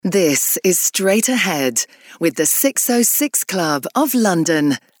This is Straight Ahead with the 606 Club of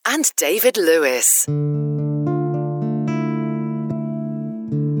London and David Lewis.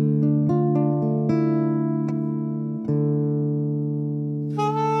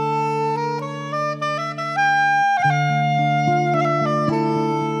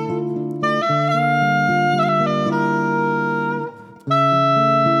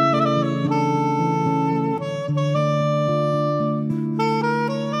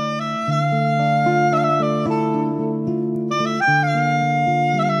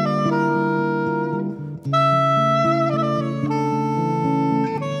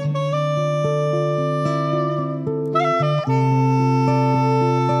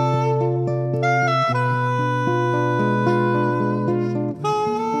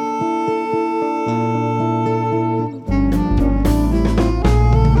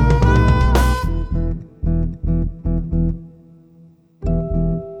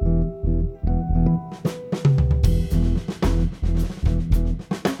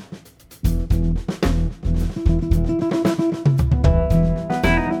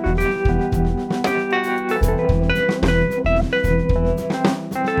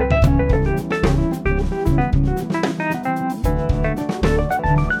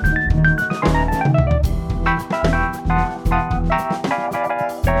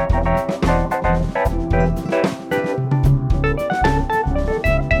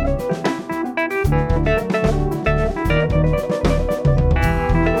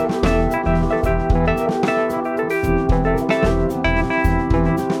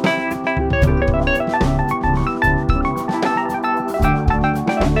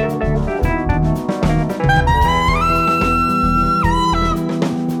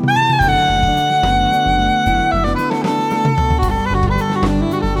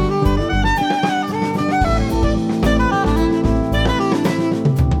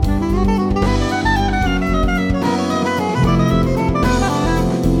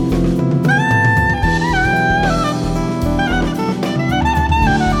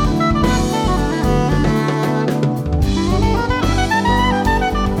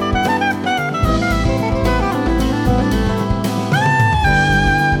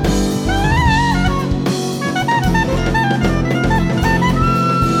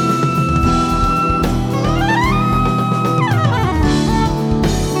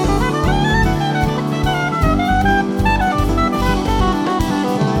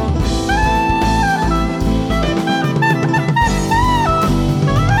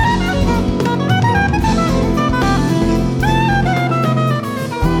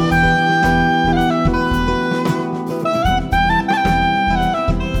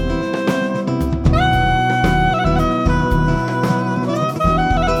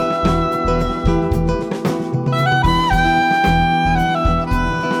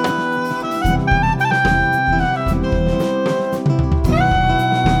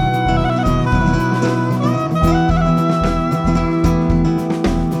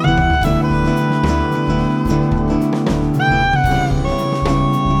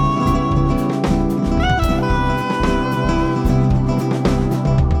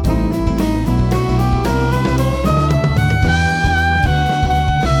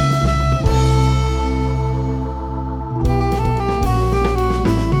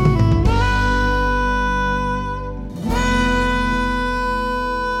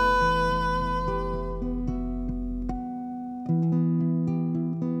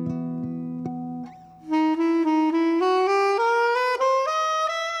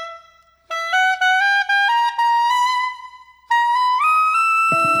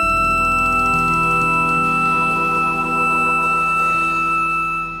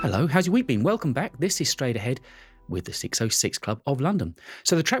 Hello, how's your week been? Welcome back. This is Straight Ahead with the 606 Club of London.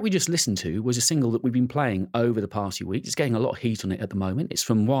 So the track we just listened to was a single that we've been playing over the past few weeks. It's getting a lot of heat on it at the moment. It's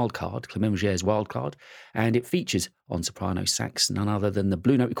from Wildcard, Clement Auger's Wildcard, and it features on soprano sax none other than the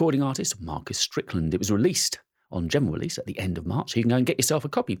Blue Note recording artist Marcus Strickland. It was released on general release at the end of March, so you can go and get yourself a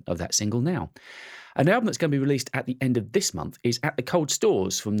copy of that single now. An album that's going to be released at the end of this month is At the Cold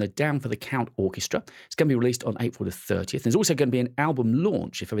Stores from the Down for the Count Orchestra. It's going to be released on April the 30th. There's also going to be an album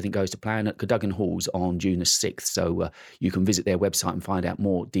launch, if everything goes to plan, at Cadogan Halls on June the 6th. So you can visit their website and find out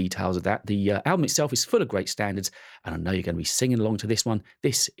more details of that. The album itself is full of great standards, and I know you're going to be singing along to this one.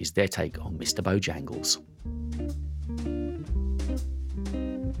 This is their take on Mr. Bojangles.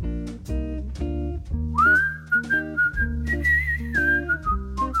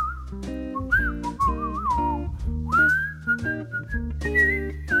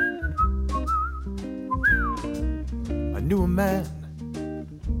 Knew a man,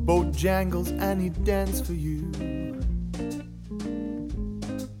 Bojangles, and he'd dance for you.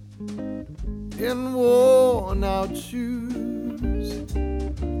 in worn-out shoes,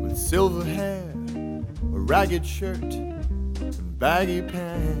 with silver hair, a ragged shirt, and baggy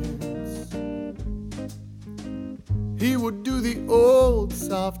pants. He would do the old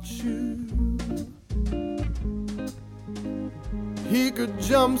soft shoe. He could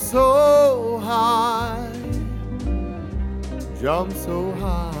jump so high, jump so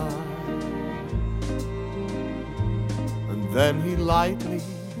high, and then he lightly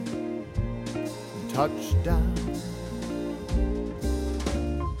touched down.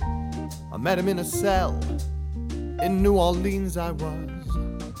 I met him in a cell in New Orleans. I was,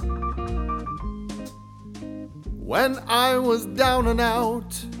 when I was down and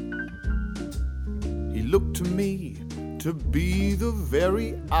out, he looked to me to be the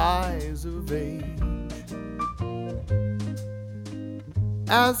very eyes of age.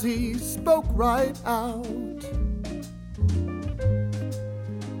 As he spoke right out,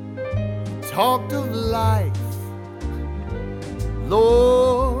 he talked of life.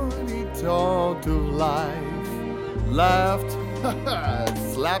 Lord, he talked of life. Laughed,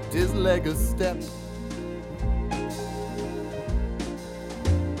 slapped his leg a step.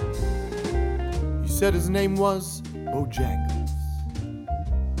 He said his name was Bojangles.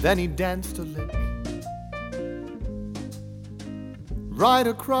 Then he danced a lick right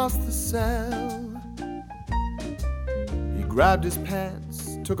across the cell. He grabbed his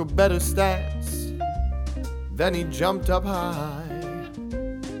pants, took a better stance. Then he jumped up high.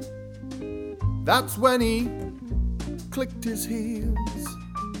 That's when he clicked his heels.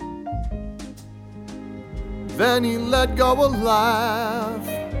 Then he let go a laugh.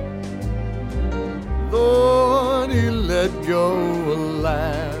 Lord, he let go a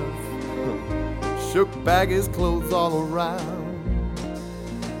laugh. Shook back his clothes all around.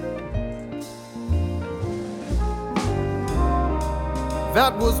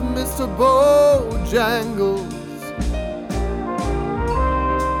 That was Mr. Bojangles.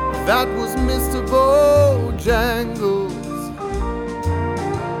 That was Mr. Bojangles.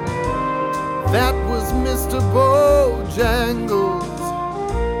 That was Mr. Bojangles.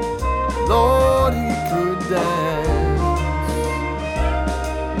 Lord, he could dance.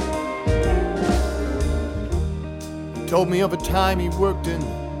 He told me of a time he worked in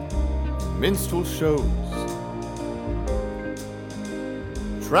minstrel shows,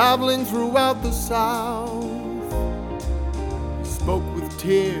 traveling throughout the South. He spoke with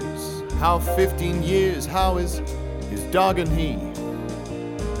tears, how 15 years, how his dog and he,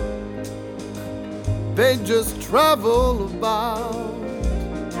 they just travel about.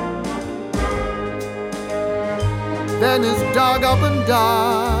 Then his dog up and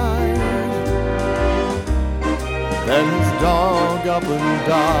died. Then his dog up and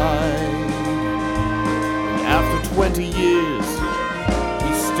died. And after 20 years,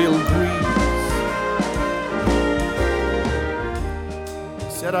 he still grieves.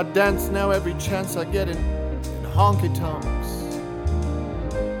 He said, I dance now every chance I get in honky-tonks.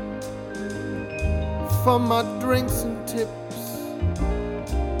 For my drinks and tips.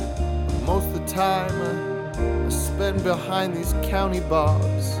 Most of the time I spend behind these county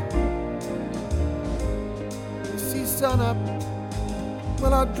bars. You see, sun up,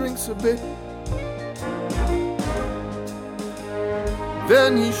 well, I drinks a bit.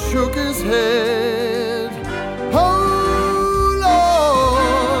 Then he shook his head. Oh,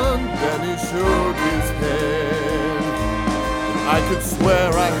 Lord. Then he shook his head. I could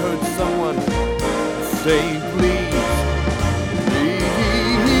swear I heard someone say, please,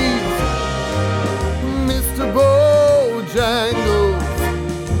 please, Mr. Bojangles,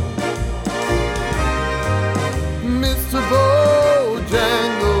 Mr.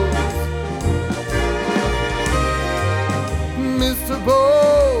 Bojangles, Mr.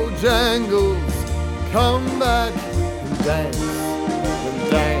 Bojangles, come back and dance, and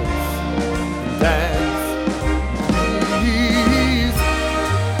dance, and dance, please,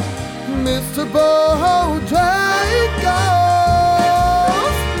 Mr. Bojangles,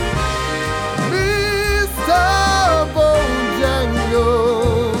 Mr.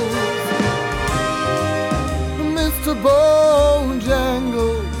 Bojangles, Mr.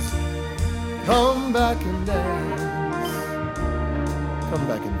 Bojangles, come back and dance. Come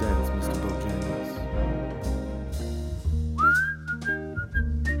back and dance, Mr. Bojangles.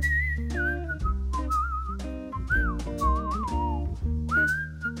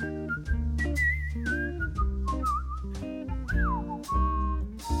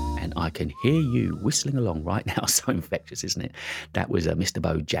 And I can hear you whistling along right now. So infectious, isn't it? That was Mr.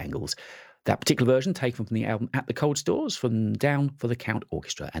 Bojangles. That particular version taken from the album At the Cold Stores from Down for the Count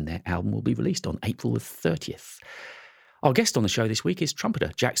Orchestra, and their album will be released on April the 30th. Our guest on the show this week is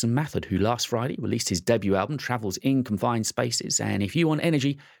trumpeter Jackson Mathod, who last Friday released his debut album, Travels in Confined Spaces. And if you want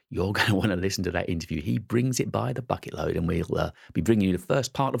energy, you're going to want to listen to that interview. He brings it by the bucket load, and we'll be bringing you the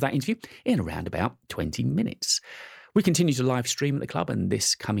first part of that interview in around about 20 minutes. We continue to live stream at the club, and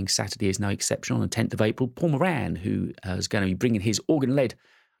this coming Saturday is no exception. On the 10th of April, Paul Moran, who is going to be bringing his organ-led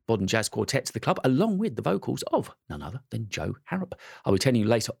modern jazz quartet to the club, along with the vocals of none other than Joe Harrop. I'll be telling you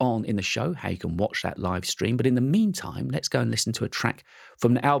later on in the show how you can watch that live stream. But in the meantime, let's go and listen to a track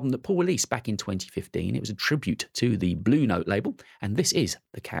from the album that Paul released back in 2015. It was a tribute to the Blue Note label, and this is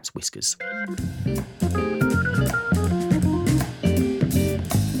The Cat's Whiskers.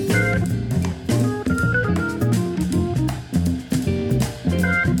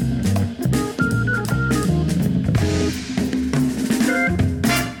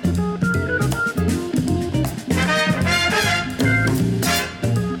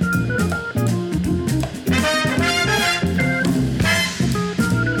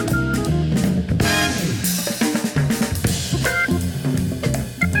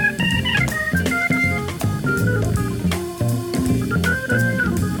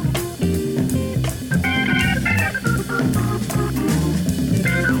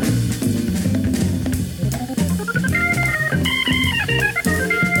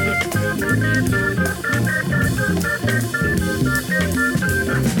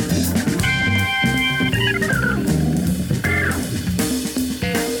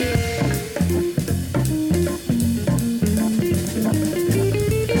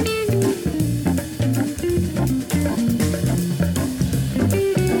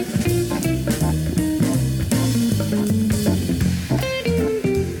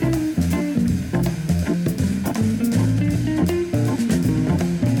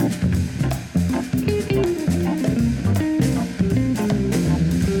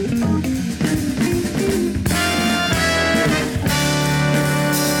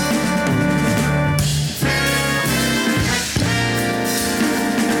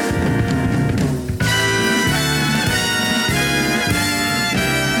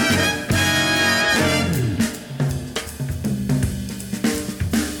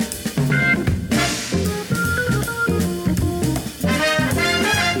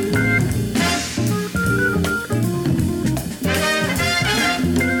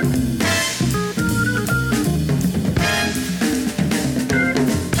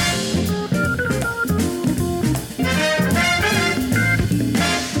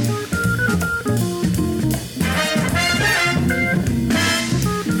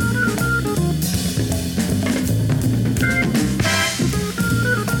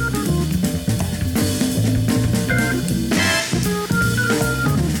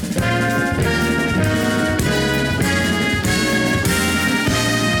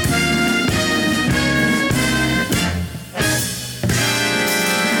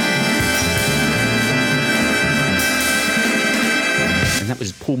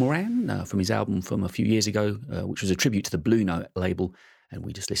 Paul Moran from his album from a few years ago, which was a tribute to the Blue Note label. And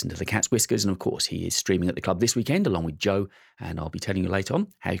we just listened to The Cat's Whiskers. And of course, he is streaming at the club this weekend along with Joe. And I'll be telling you later on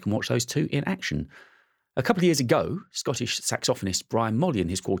how you can watch those two in action. A couple of years ago, Scottish saxophonist Brian Molly and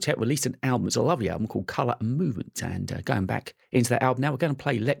his quartet released an album. It's a lovely album called Colour and Movement. And going back into that album now, we're going to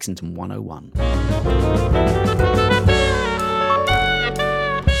play Lexington 101.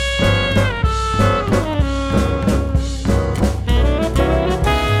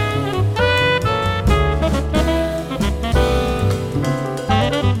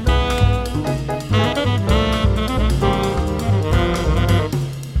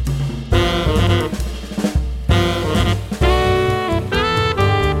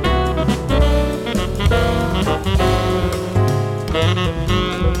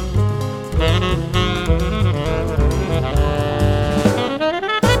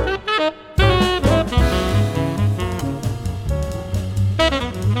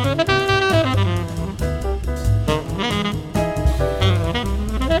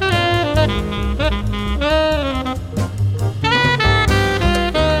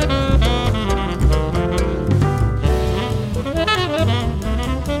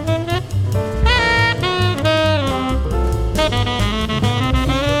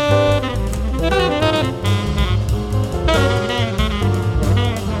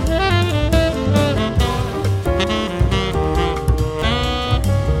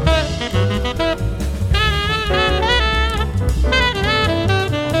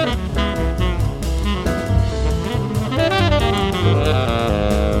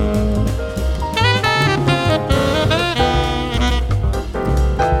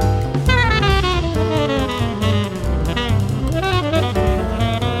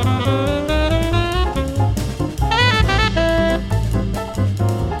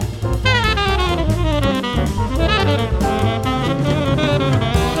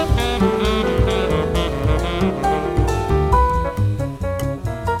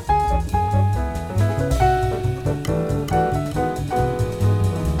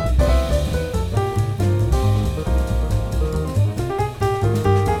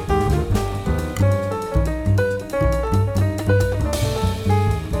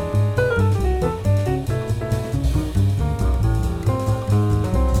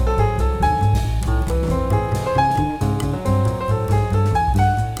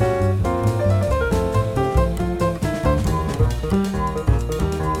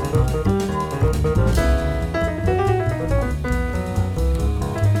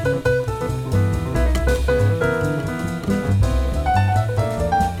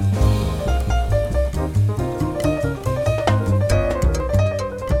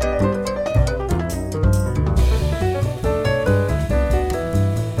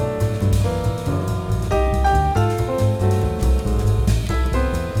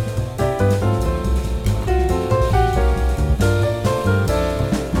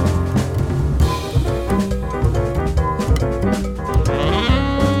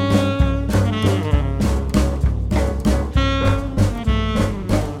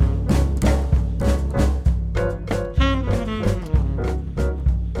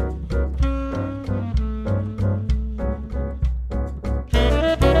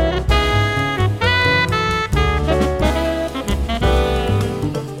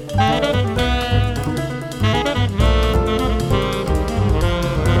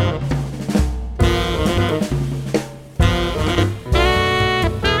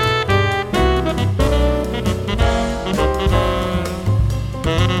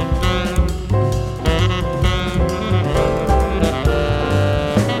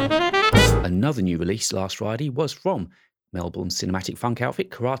 released last Friday was from Melbourne cinematic funk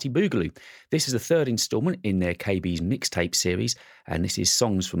outfit Karate Boogaloo. This is the third instalment in their KB's mixtape series, and this is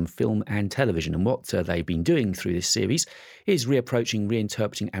songs from film and television. And what they've been doing through this series is reapproaching,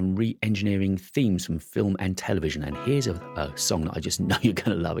 reinterpreting and re-engineering themes from film and television. And here's a song that I just know you're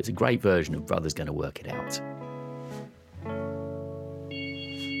going to love. It's a great version of Brother's Gonna Work It Out.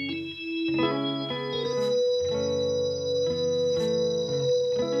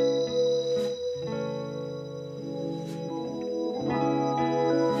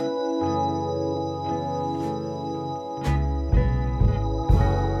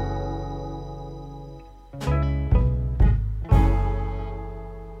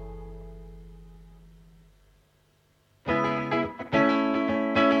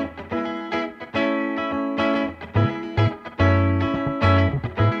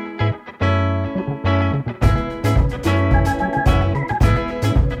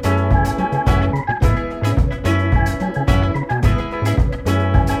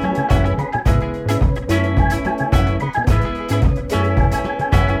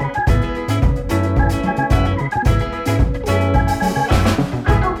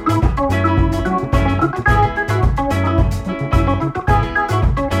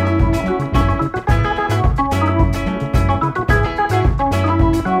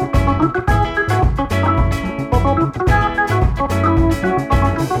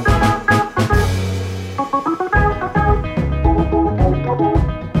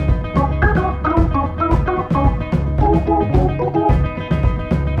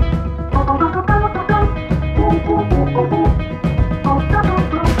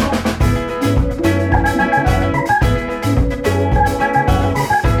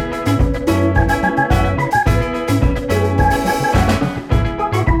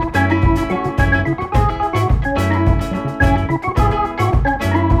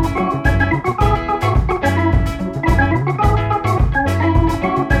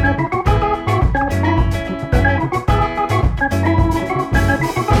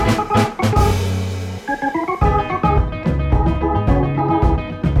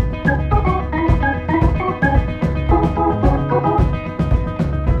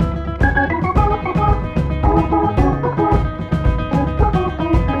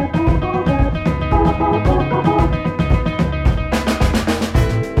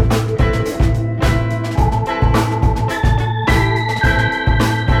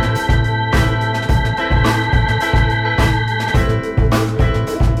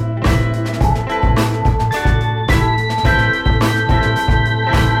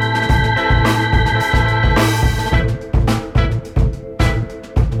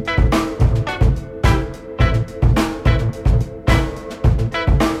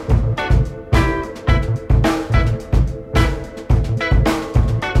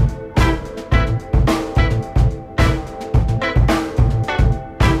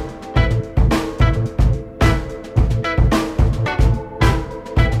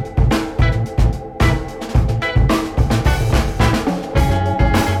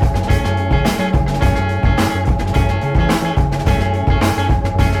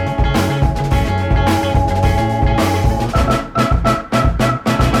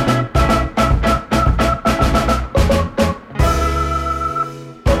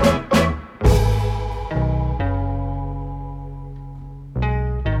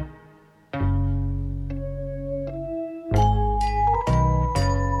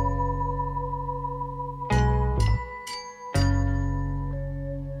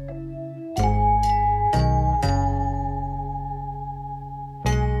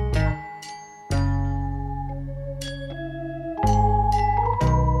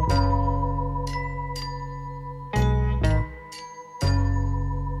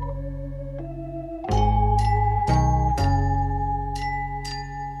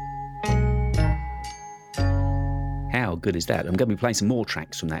 How good is that? I'm going to be playing some more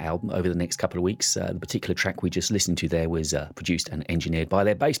tracks from that album over the next couple of weeks. The particular track we just listened to there was produced and engineered by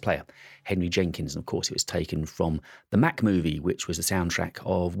their bass player, Henry Jenkins. And of course, it was taken from the Mac movie, which was the soundtrack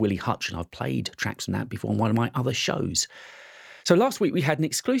of Willie Hutch. And I've played tracks from that before on one of my other shows. So last week we had an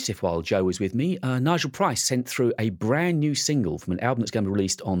exclusive while Joe was with me. Nigel Price sent through a brand new single from an album that's going to be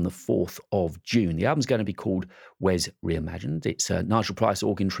released on the 4th of June. The album's going to be called Wes Reimagined. It's Nigel Price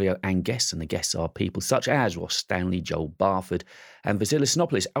organ trio and guests, and the guests are people such as Ross Stanley, Joel Barford and Vasilis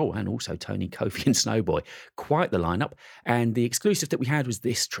Sinopoulos. Oh, and also Tony Kofi and Snowboy. Quite the lineup. And the exclusive that we had was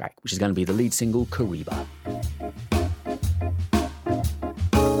this track, which is going to be the lead single, Kariba.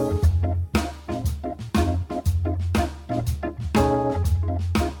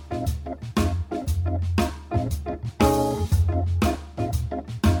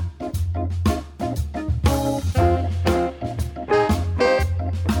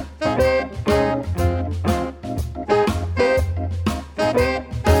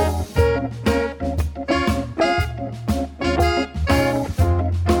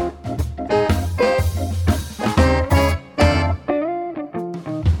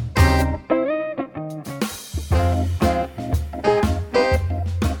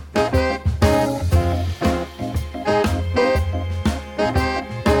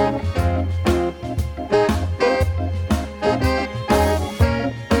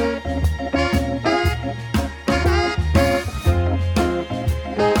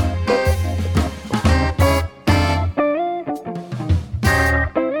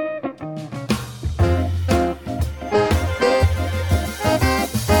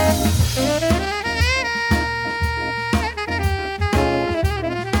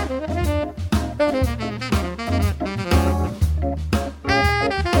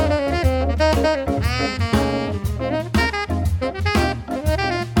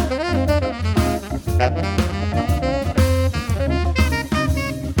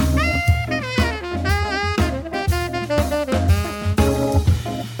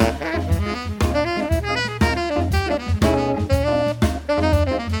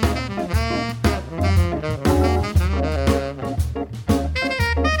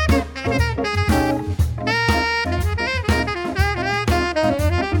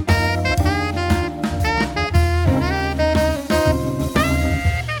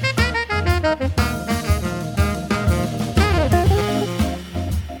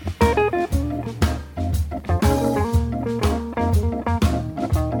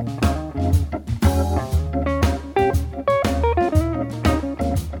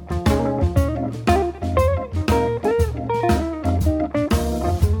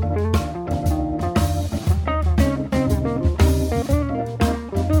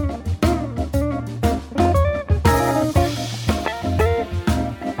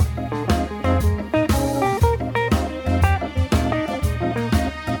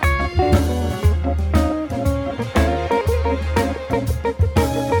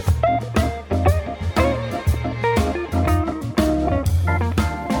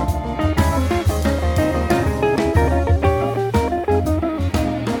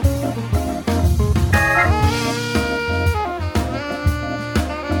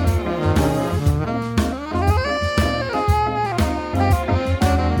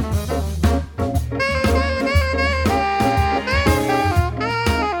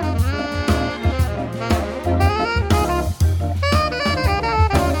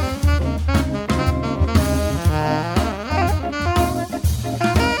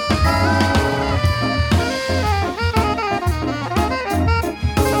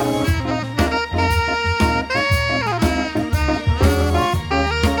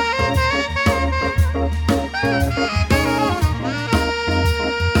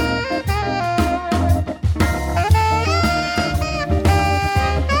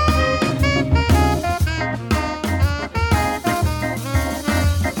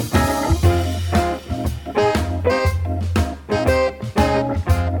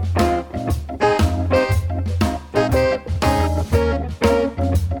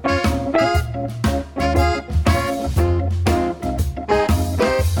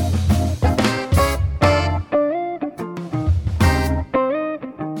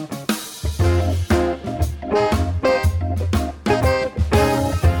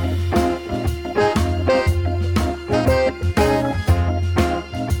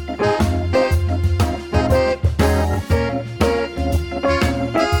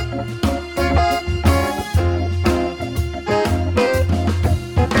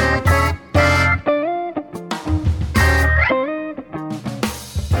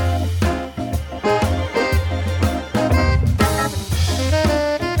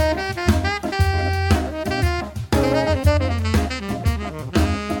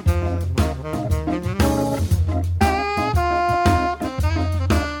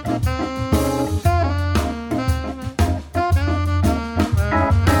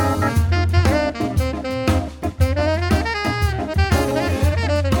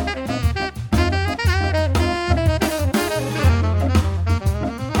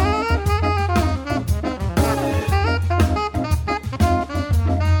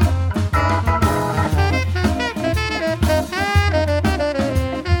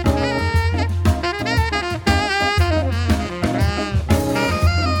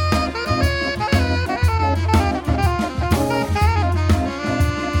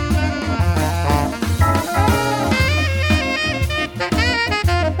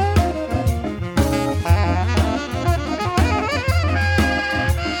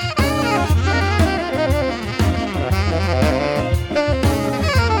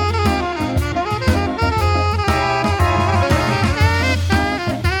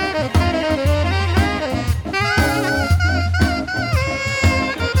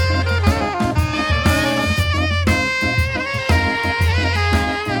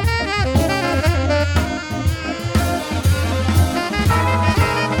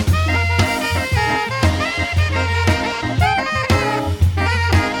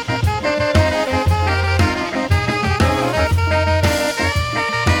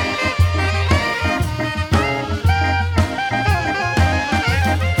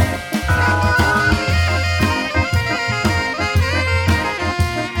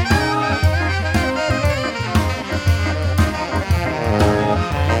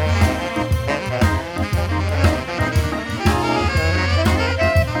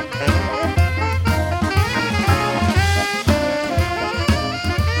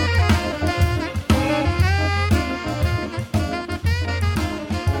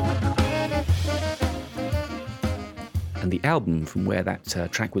 And the album from where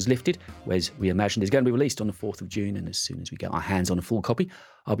that track was lifted, Wes Reimagined, is going to be released on the 4th of June. And as soon as we get our hands on a full copy,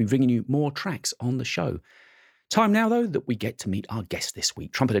 I'll be bringing you more tracks on the show. Time now, though, that we get to meet our guest this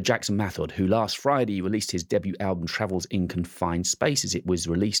week, trumpeter Jackson Mathod, who last Friday released his debut album Travels in Confined Spaces. It was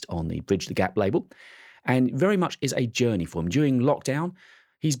released on the Bridge the Gap label, and very much is a journey for him. During lockdown,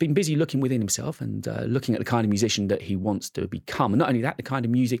 he's been busy looking within himself and looking at the kind of musician that he wants to become. And not only that, the kind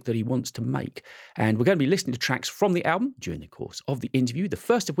of music that he wants to make. And we're going to be listening to tracks from the album during the course of the interview, the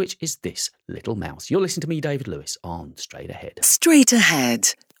first of which is this, Little Mouse. You're listening to me, David Lewis, on Straight Ahead. Straight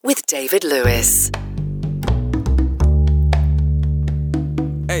Ahead with David Lewis.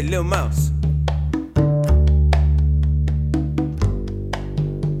 Hey, Little Mouse.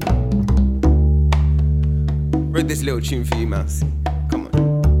 Wrote this little tune for you, Mouse. Come on.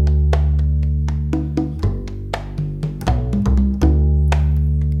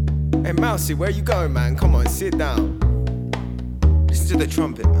 Hey, Mousey, where you going, man? Come on, sit down. Listen to the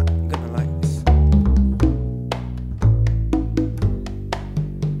trumpet, man. You're gonna like this.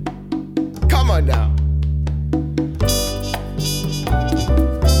 Come on now.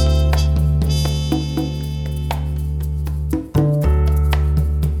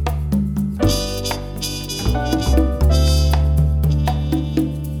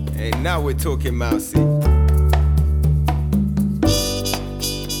 Now we're talking, Mousey.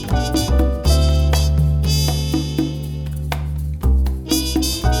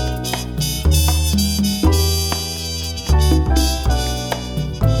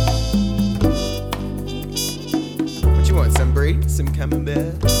 What you want, some brie? Some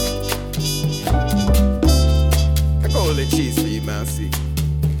camembert? I got all the cheese for you, Mousey.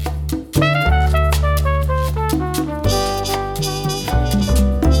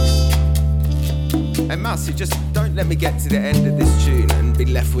 Hey, Mousey, just don't let me get to the end of this tune and be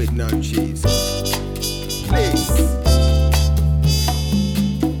left with no cheese. Please.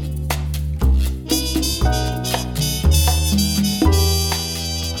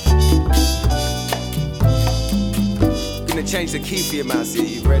 Gonna change the key for you, Mousey. Are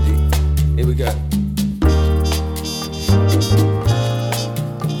you ready? Here we go.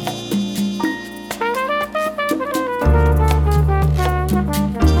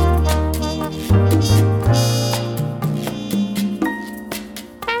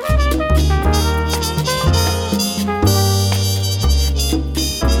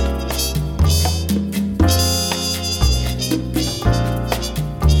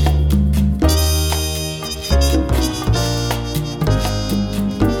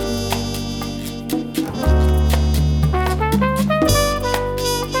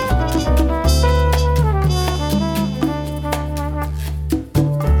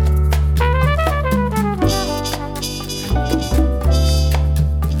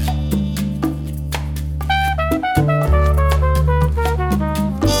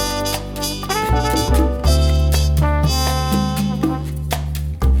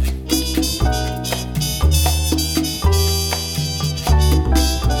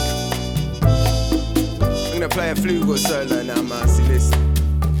 Play a flute solo now, Mousey, listen.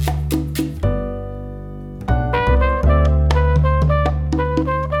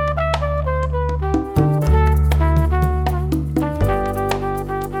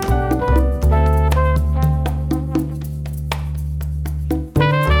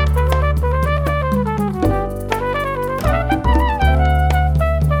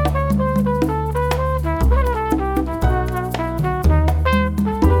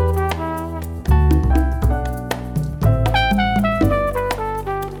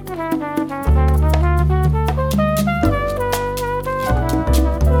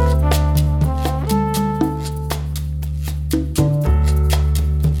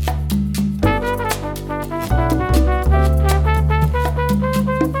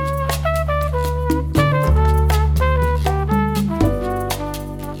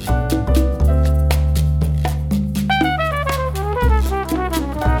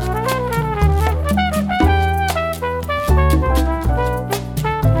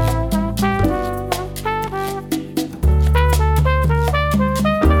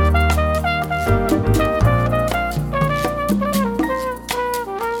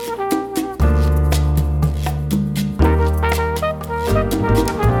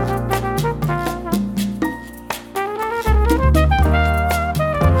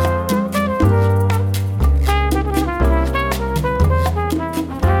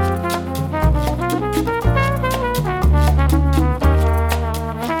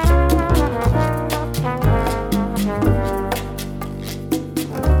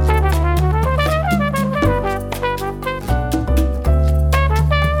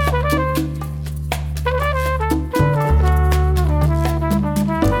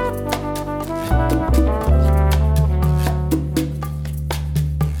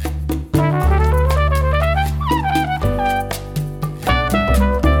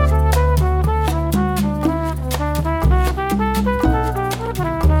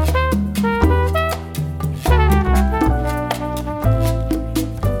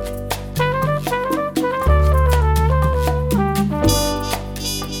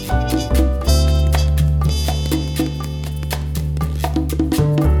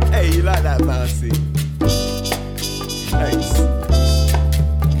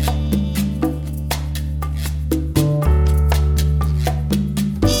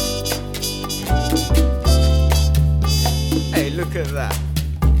 at that.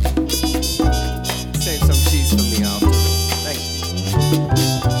 Save some cheese for me after. Thank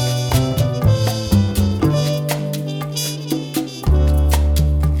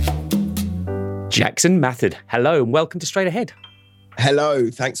you. Jackson Mathod, hello and welcome to Straight Ahead. Hello,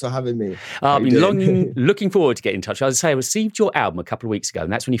 thanks for having me. I've been looking forward to getting in touch. As I say, I received your album a couple of weeks ago,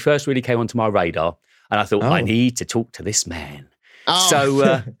 and that's when you first really came onto my radar. And I thought, I need to talk to this man.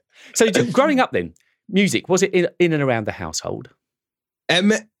 So growing up then, music, was it in and around the household?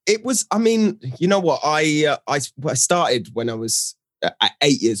 It was, I mean, you know what? I started when I was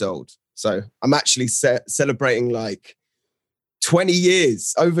 8 years old. So I'm actually celebrating like 20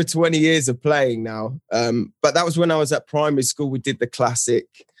 years, over 20 years of playing now. But that was when I was at primary school. We did the classic,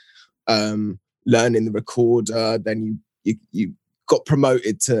 learning the recorder. Then you got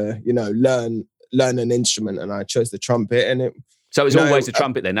promoted to, learn an instrument, and I chose the trumpet. And so it was always the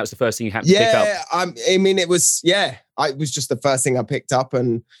trumpet then? That was the first thing you had to pick up? Yeah, I mean, it was just the first thing I picked up,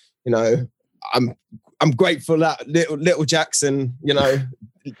 and, I'm grateful that little Jackson,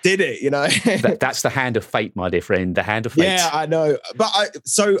 did it, That's the hand of fate, my dear friend, the hand of fate. Yeah, I know. But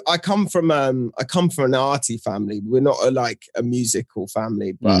I come from an arty family. We're not a musical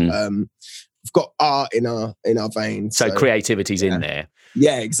family, but we've got art in our veins. So creativity's in there.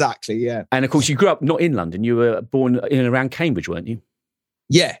 Yeah, exactly. Yeah. And of course, you grew up not in London. You were born in and around Cambridge, weren't you?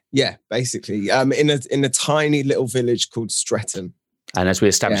 Yeah, basically. In a tiny little village called Streatham. And as we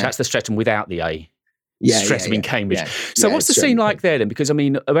established, that's the Streatham without the A. Streatham in Cambridge. Yeah. So what's the scene like there then? Because, I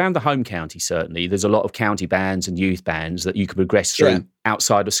mean, around the home county, certainly, there's a lot of county bands and youth bands that you could progress through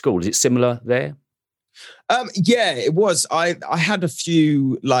outside of school. Is it similar there? Yeah, it was. I had a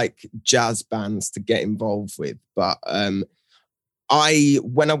few jazz bands to get involved with, but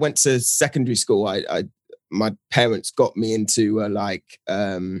when I went to secondary school, my parents got me into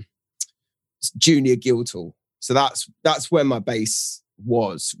junior Guildhall. So that's where my base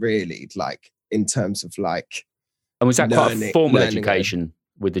was really, in terms of And was that quite a formal education?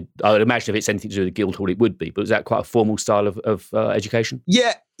 I would imagine if it's anything to do with Guildhall, it would be. But was that quite a formal style of education?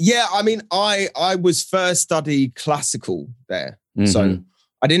 Yeah. I mean, I was first studied classical there, so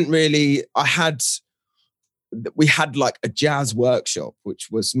I didn't really. We had a jazz workshop, which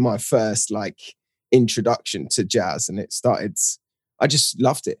was my first introduction to jazz, and it started. I just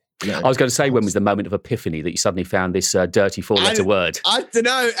loved it. I was going to say, when was the moment of epiphany that you suddenly found this dirty four-letter word? I don't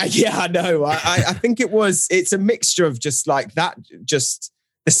know. Yeah, I know. I think it's a mixture of just that. Just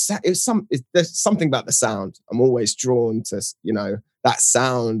there's something about the sound. I'm always drawn to that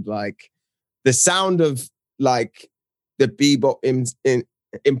sound, the sound of the bebop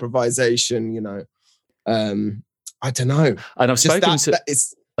improvisation. I don't know. And I've spoken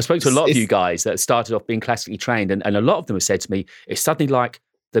to a lot of you guys that started off being classically trained, and a lot of them have said to me, it's suddenly like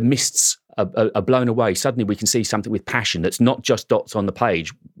the mists are blown away. Suddenly we can see something with passion that's not just dots on the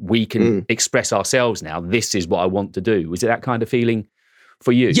page. We can express ourselves now. This is what I want to do. Was it that kind of feeling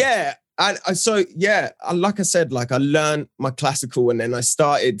for you? Yeah. And so, like I said, I learned my classical, and then I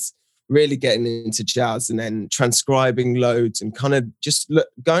started really getting into jazz, and then transcribing loads, and kind of just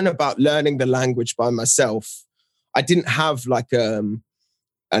going about learning the language by myself. I didn't have an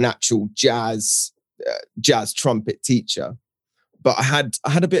actual jazz trumpet teacher, but I had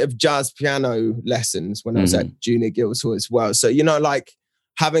a bit of jazz piano lessons when I was at Junior Guildhall as well. So,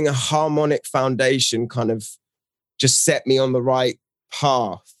 having a harmonic foundation kind of just set me on the right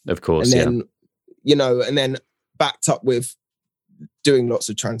path. Of course, and then, and then backed up with doing lots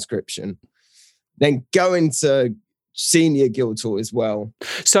of transcription. Then going to Senior Guildhall as well.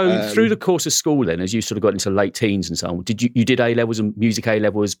 So through the course of school then, as you sort of got into late teens and so on, you did A-levels and music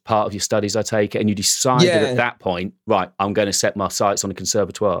A-level as part of your studies, I take it, and you decided at that point, right, I'm going to set my sights on a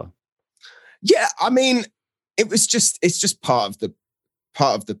conservatoire? Yeah, I mean, it's just part of the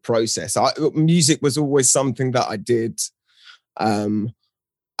process. Music was always something that I did. And,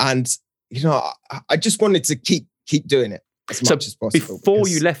 I just wanted to keep doing it as much as possible. Before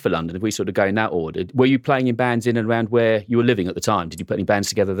you left for London, if we sort of go in that order, were you playing in bands in and around where you were living at the time? Did you put any bands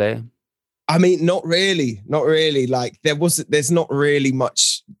together there? I mean, not really. There's not really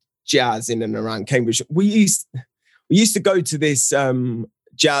much jazz in and around Cambridge. We used to go to this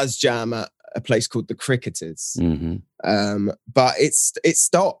jazz jam at a place called the Cricketers, but it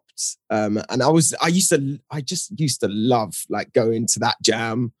stopped. And I just used to love going to that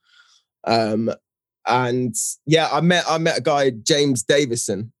jam. And I met a guy, James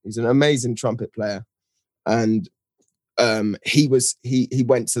Davison. He's an amazing trumpet player, and he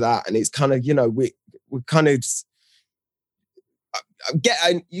went to that, and it's kind of we kind of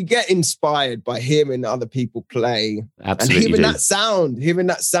you get inspired by hearing other people play. Absolutely, and hearing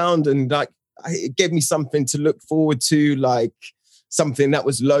that sound, and it gave me something to look forward to, something that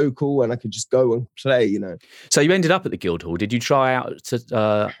was local and I could just go and play, you know. So you ended up at the Guildhall. Did you try out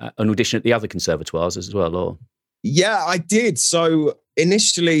to, an audition at the other conservatoires as well, or? Yeah, I did. So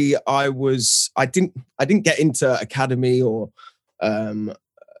initially I didn't get into academy or, I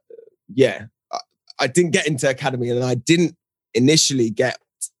didn't get into academy, and I didn't initially get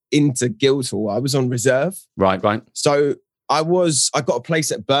into Guildhall. I was on reserve. Right. So I got a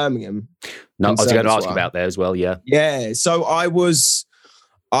place at Birmingham. No, I was going to ask you about there as well. Yeah. Yeah. So I was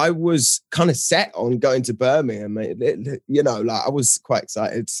kind of set on going to Birmingham. You know, like I was quite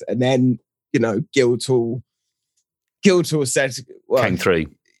excited, and then Guildhall said, well, came through.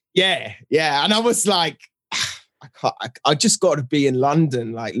 Yeah, and I was like, I just got to be in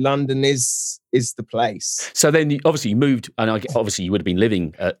London. Like London is the place. So then, obviously, you moved, and obviously you would have been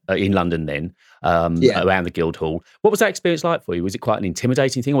living in London then, around the Guildhall. What was that experience like for you? Was it quite an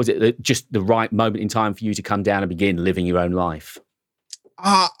intimidating thing, or was it just the right moment in time for you to come down and begin living your own life?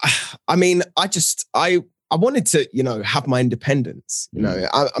 I mean, I wanted to, have my independence. You know,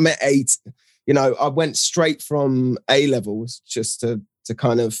 I'm at 8. You know, I went straight from A levels just to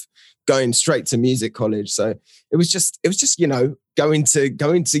kind of going straight to music college. So it was just, going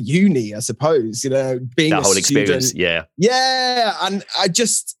to uni, I suppose, being that whole student. experience. Yeah. Yeah. And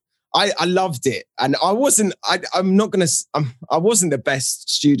I loved it. And I wasn't the best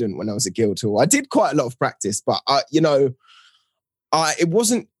student when I was at Guildhall. I did quite a lot of practice, but it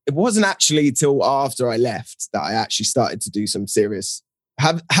wasn't actually till after I left that I actually started to do some serious,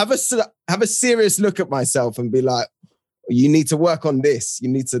 have a serious look at myself and be like, you need to work on this. I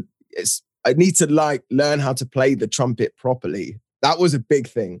need to like learn how to play the trumpet properly. That was a big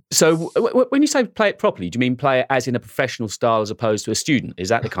thing. So when you say play it properly, do you mean play it as in a professional style as opposed to a student? Is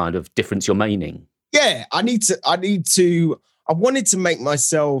that the kind of difference you're meaning? Yeah, I wanted to make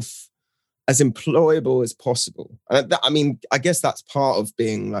myself as employable as possible. And I guess that's part of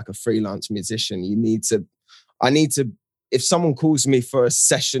being like a freelance musician. If someone calls me for a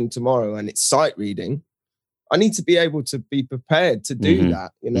session tomorrow and it's sight reading, I need to be able to be prepared to do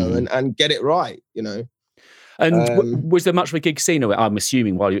that, and get it right, And was there much of a gig scene? I'm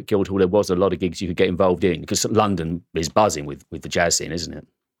assuming while you're at Guildhall, there was a lot of gigs you could get involved in, because London is buzzing with the jazz scene, isn't it?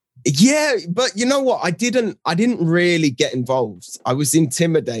 Yeah, but you know what? I didn't really get involved. I was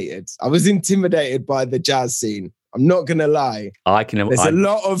intimidated. By the jazz scene. I'm not gonna lie. There's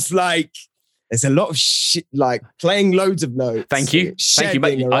a lot of shit, like playing loads of notes. Thank you,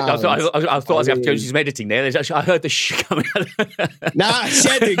 mate. I thought I was going to go do some editing there. I heard the shit coming out. Nah,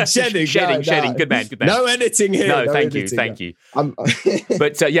 shedding. Good man. No editing here. No, thank you.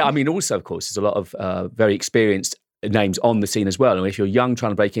 But also, of course, there's a lot of very experienced names on the scene as well. And if you're young,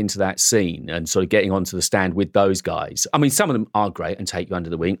 trying to break into that scene and sort of getting onto the stand with those guys, I mean, some of them are great and take you under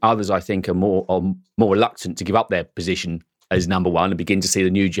the wing. Others, I think, are more reluctant to give up their position as number one and begin to see the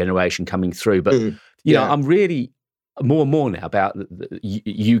new generation coming through. But, I'm really more and more now about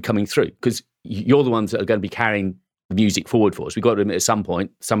you coming through, because you're the ones that are going to be carrying the music forward for us. We've got to admit at some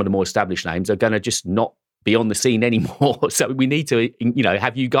point, some of the more established names are going to just not be on the scene anymore. So we need to,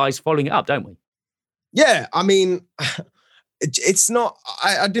 have you guys following it up, don't we? Yeah, I mean, it's not,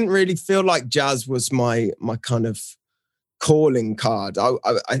 I didn't really feel like jazz was my kind of calling card.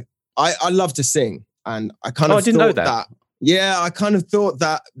 I love to sing, and I kind of I didn't know that. Yeah, I kind of thought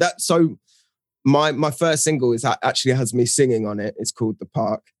that so my first single actually has me singing on it. It's called The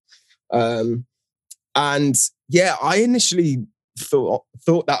Park. And yeah, I initially thought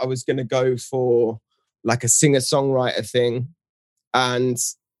that I was going to go for like a singer-songwriter thing. And,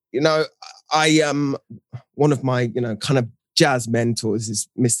 one of my, kind of jazz mentors is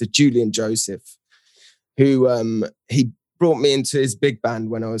Mr. Julian Joseph, who he brought me into his big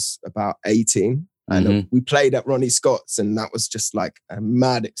band when I was about 18. And we played at Ronnie Scott's, and that was just like a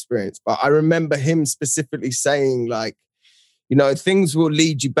mad experience. But I remember him specifically saying, like, things will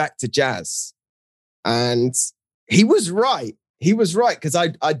lead you back to jazz. And he was right. Because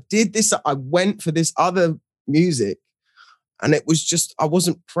I did this. I went for this other music, and it was just, I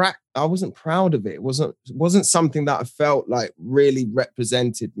wasn't proud of it. It wasn't something that I felt like really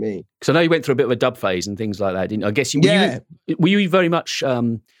represented me. Because I know you went through a bit of a dub phase and things like that, didn't you? I guess were you very much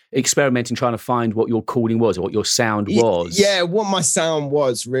experimenting, trying to find what your calling was or what your sound was? Yeah, what my sound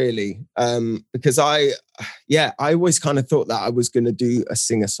was really. Because I always kind of thought that I was going to do a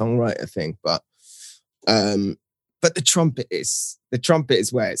singer-songwriter thing, but the trumpet is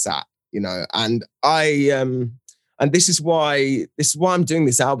where it's at, and and this is why I'm doing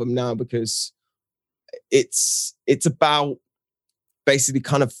this album now, because it's about basically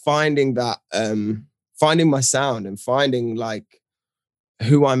kind of finding that, finding my sound and finding like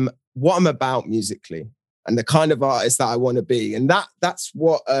what I'm about musically. and the kind of artist that I want to be. And that's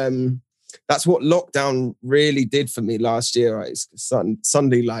what lockdown really did for me last year. Right?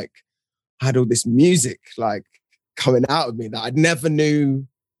 Suddenly, like, I had all this music like coming out of me that I never knew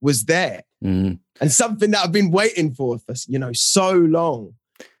was there, and something that I've been waiting for so long.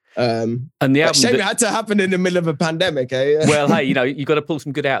 And the album shame it had to happen in the middle of a pandemic, eh? Well, hey, you've got to pull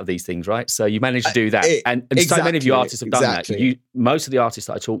some good out of these things, right? So you managed to do that. And so many of you artists have done that. Most of the artists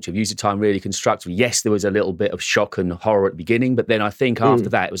that I talked to have used the time really constructively. Yes, there was a little bit of shock and horror at the beginning, but then I think after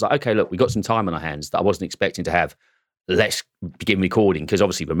that, it was like, okay, look, we got some time on our hands that I wasn't expecting to have. Let's begin recording, because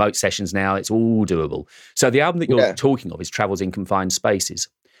obviously remote sessions now, it's all doable. So the album that you're talking of is Travels in Confined Spaces.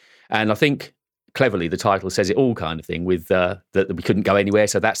 And I think cleverly the title says it all, kind of thing, with that we couldn't go anywhere.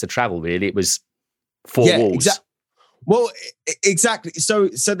 So that's the travel, really. It was four walls. Well, exactly. So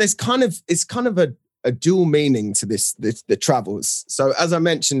there's it's kind of a dual meaning to the travels. So as I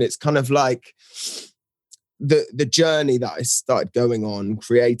mentioned, it's kind of like the journey that I started going on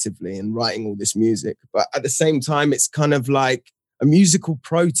creatively and writing all this music. But at the same time, it's kind of like a musical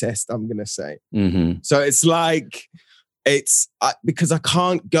protest, I'm going to say. Mm-hmm. So it's like, because I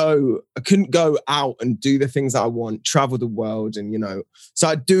couldn't go out and do the things that I want, travel the world, and so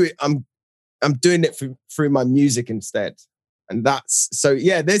I do it. I'm doing it through my music instead, and that's so.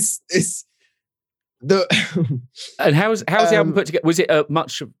 Yeah, there's the. And how's the album put together? Was it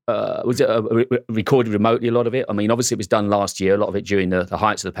recorded remotely? A lot of it. I mean, obviously it was done last year. A lot of it during the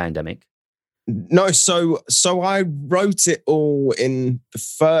heights of the pandemic. No, so I wrote it all in the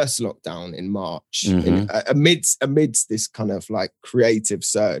first lockdown in March, amidst this kind of like creative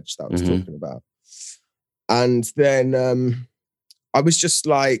surge that I was talking about. And then I was just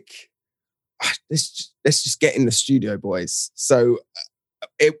like, let's just get in the studio, boys. So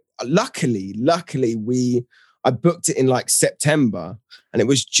luckily I booked it in like September, and it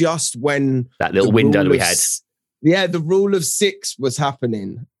was just when that little window that we had. Yeah, the rule of 6 was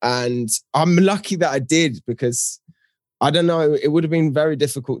happening, and I'm lucky that I did, because I don't know, it would have been very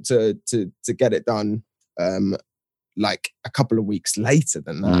difficult to get it done like a couple of weeks later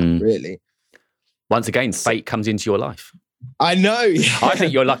than that, really. Once again, fate comes into your life. I know. Yeah. I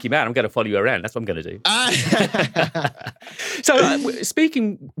think you're a lucky man. I'm going to follow you around. That's what I'm going to do. So,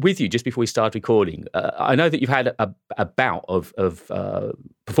 speaking with you just before we started recording, I know that you've had a bout of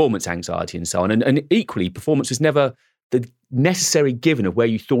performance anxiety and so on, and equally, performance was never the necessary given of where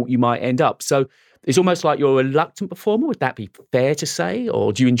you thought you might end up. So, it's almost like you're a reluctant performer. Would that be fair to say,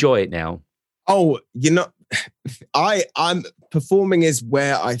 or do you enjoy it now? Oh, I'm performing is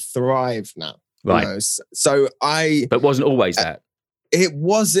where I thrive now. Right. But wasn't always that. It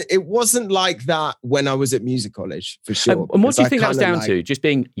wasn't like that when I was at music college, for sure. And what do you think that was down to? Just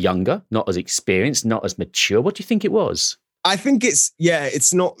being younger, not as experienced, not as mature? What do you think it was? I think it's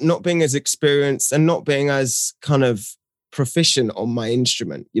not being as experienced and not being as kind of proficient on my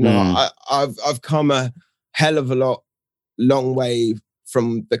instrument. I've come a hell of a long way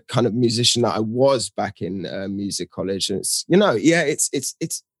from the kind of musician that I was back in music college. And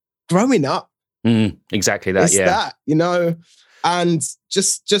it's growing up. Exactly that. It's that, and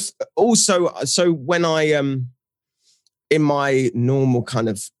just also, so when I in my normal kind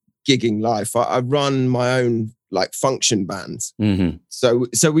of gigging life, I run my own like function bands. So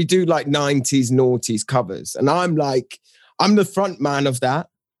we do like 90s noughties covers, and I'm the front man of that.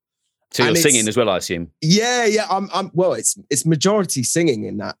 So you're singing as well, I assume. Yeah. Well, it's majority singing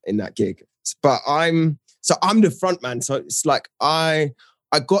in that gig, but I'm the front man. So it's like I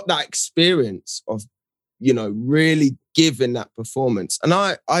got that experience of, really giving that performance. And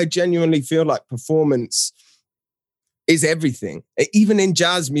I genuinely feel like performance is everything. Even in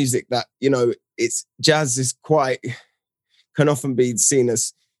jazz music, that, jazz is can often be seen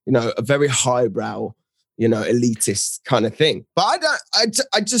as, a very highbrow, elitist kind of thing. But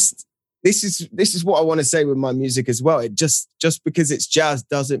this is what I want to say with my music as well. It just because it's jazz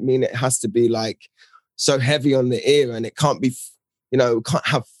doesn't mean it has to be like so heavy on the ear, and it can't be, can't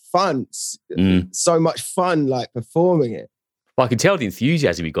have fun, so much fun like performing it. Well, I can tell the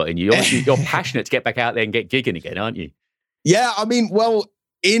enthusiasm you've got in you. You're passionate to get back out there and get gigging again, aren't you? Yeah, I mean, well,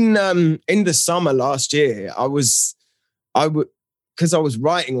 in the summer last year, because I was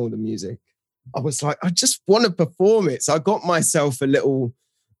writing all the music, I was like, I just want to perform it. So I got myself a little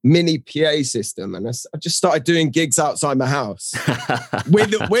mini PA system, and I just started doing gigs outside my house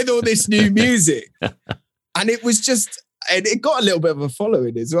with all this new music, and it was just. And it got a little bit of a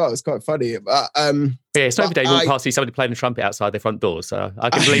following as well. It's quite funny. But it's not every day you walk past see somebody playing the trumpet outside their front door. So I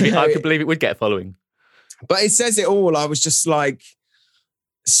can believe it. I could believe it would get a following. But it says it all. I was just like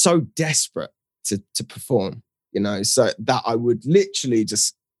so desperate to perform, so that I would literally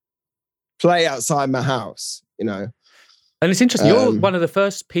just play outside my house, you know. And it's interesting. You're one of the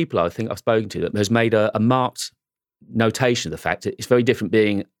first people I think I've spoken to that has made a marked notation of the fact that it's very different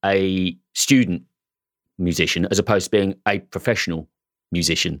being a student musician as opposed to being a professional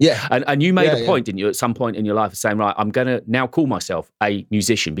musician. Yeah. And you made a point, didn't you, at some point in your life of saying, right, I'm going to now call myself a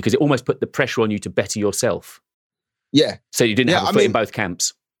musician, because it almost put the pressure on you to better yourself. Yeah. So you didn't have a foot in both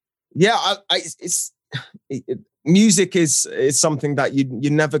camps. Yeah. Music is something that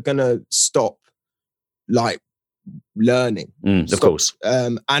you're never going to stop, like, learning. Of course.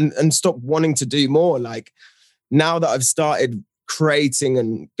 And stop wanting to do more. Like, now that I've started creating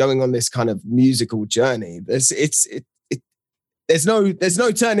and going on this kind of musical journey, there's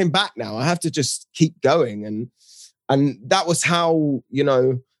no turning back now. I have to just keep going. And that was how, you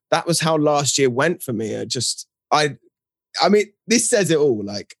know, that was how last year went for me. I mean, this says it all.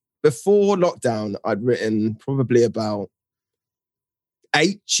 Like, before lockdown, I'd written probably about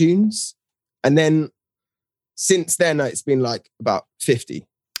 8 tunes. And then since then, it's been like about 50.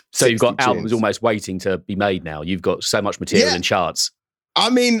 So you've got tunes. Albums almost waiting to be made now. You've got so much material in charts. I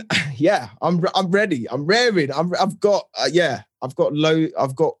mean, yeah, I'm ready. I'm raring. I've got. Well,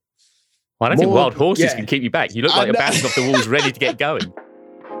 I don't think Wild Horses can keep you back. You look like you're bouncing off the walls, ready to get going.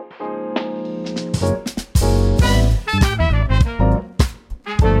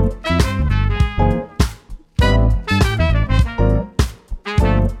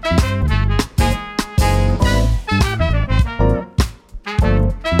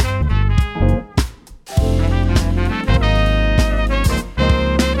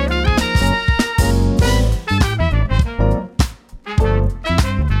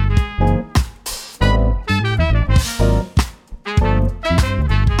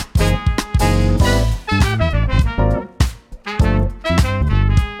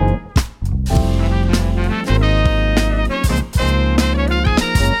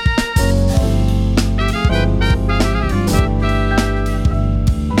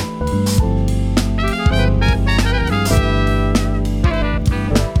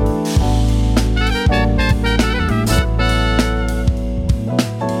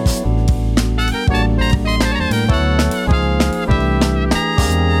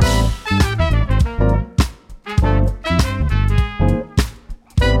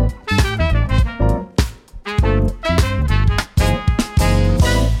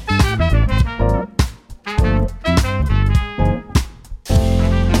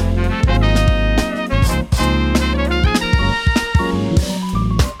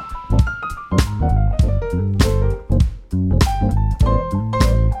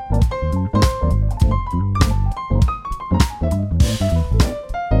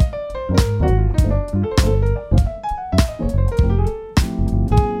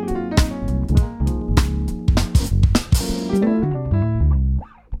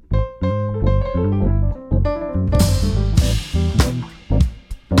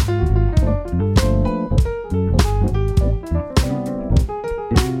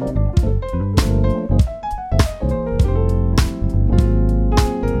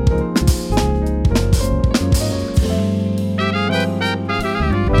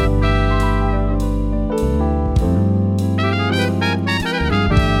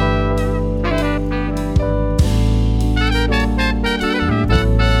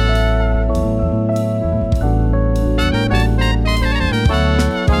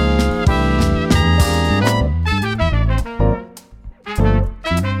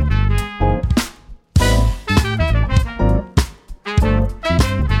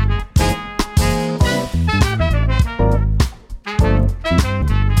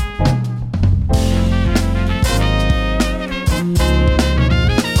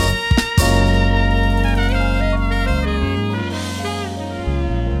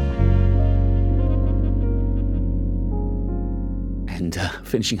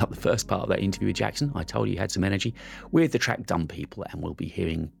 Finishing up the first part of that interview with Jackson, I told you he had some energy with the track Dumb People, and we'll be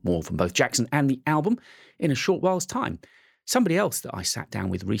hearing more from both Jackson and the album in a short while's time. Somebody else that I sat down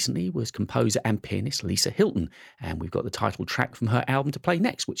with recently was composer and pianist Lisa Hilton, and we've got the title track from her album to play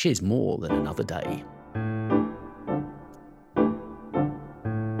next, which is More Than Another Day.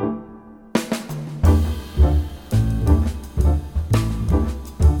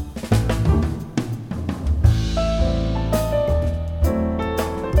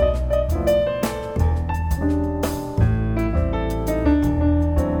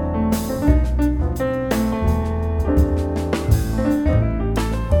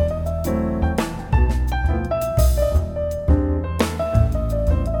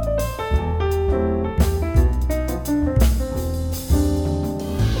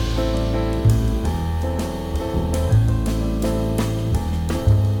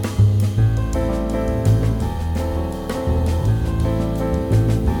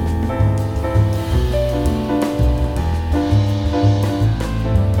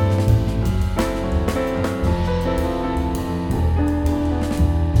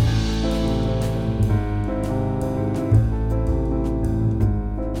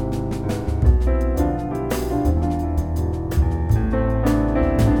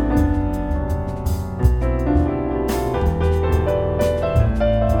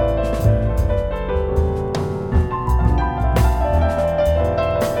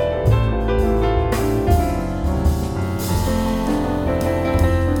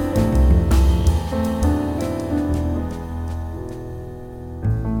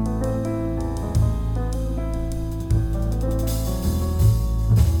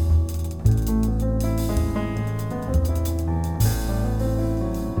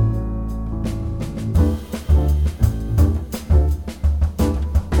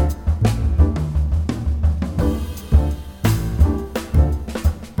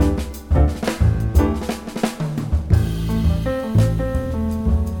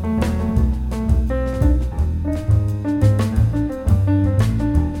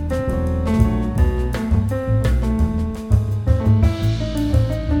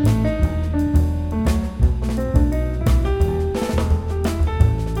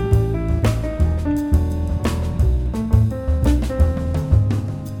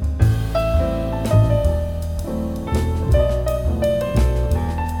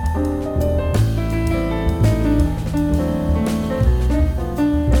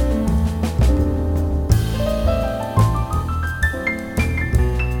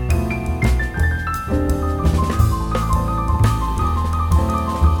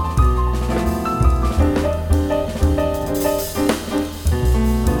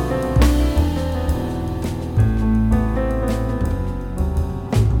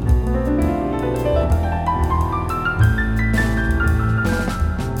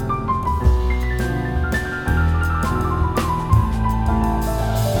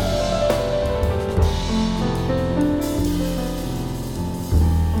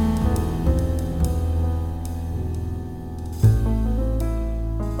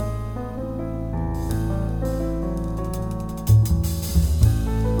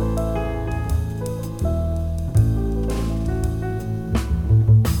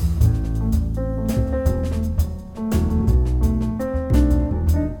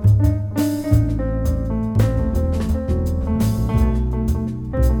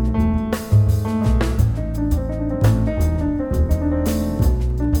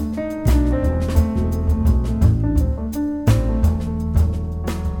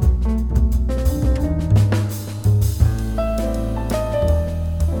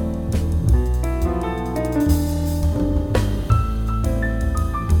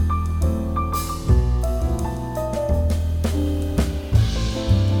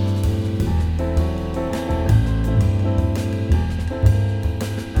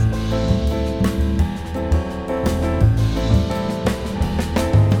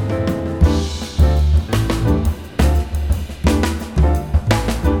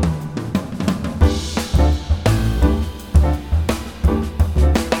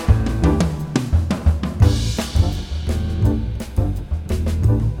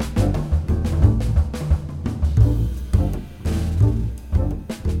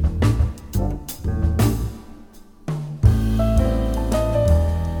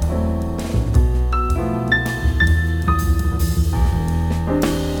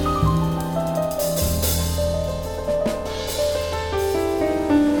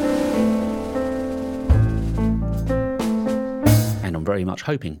 very much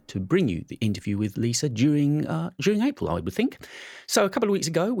hoping to bring you the interview with Lisa during April, I would think. So a couple of weeks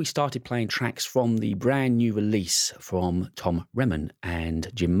ago, we started playing tracks from the brand new release from Tom Remen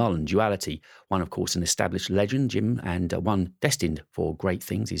and Jim Mullen, Duality. One, of course, an established legend, Jim, and one destined for great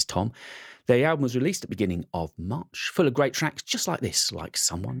things is Tom. The album was released at the beginning of March, full of great tracks just like this, like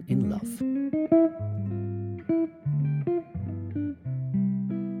Someone in Love.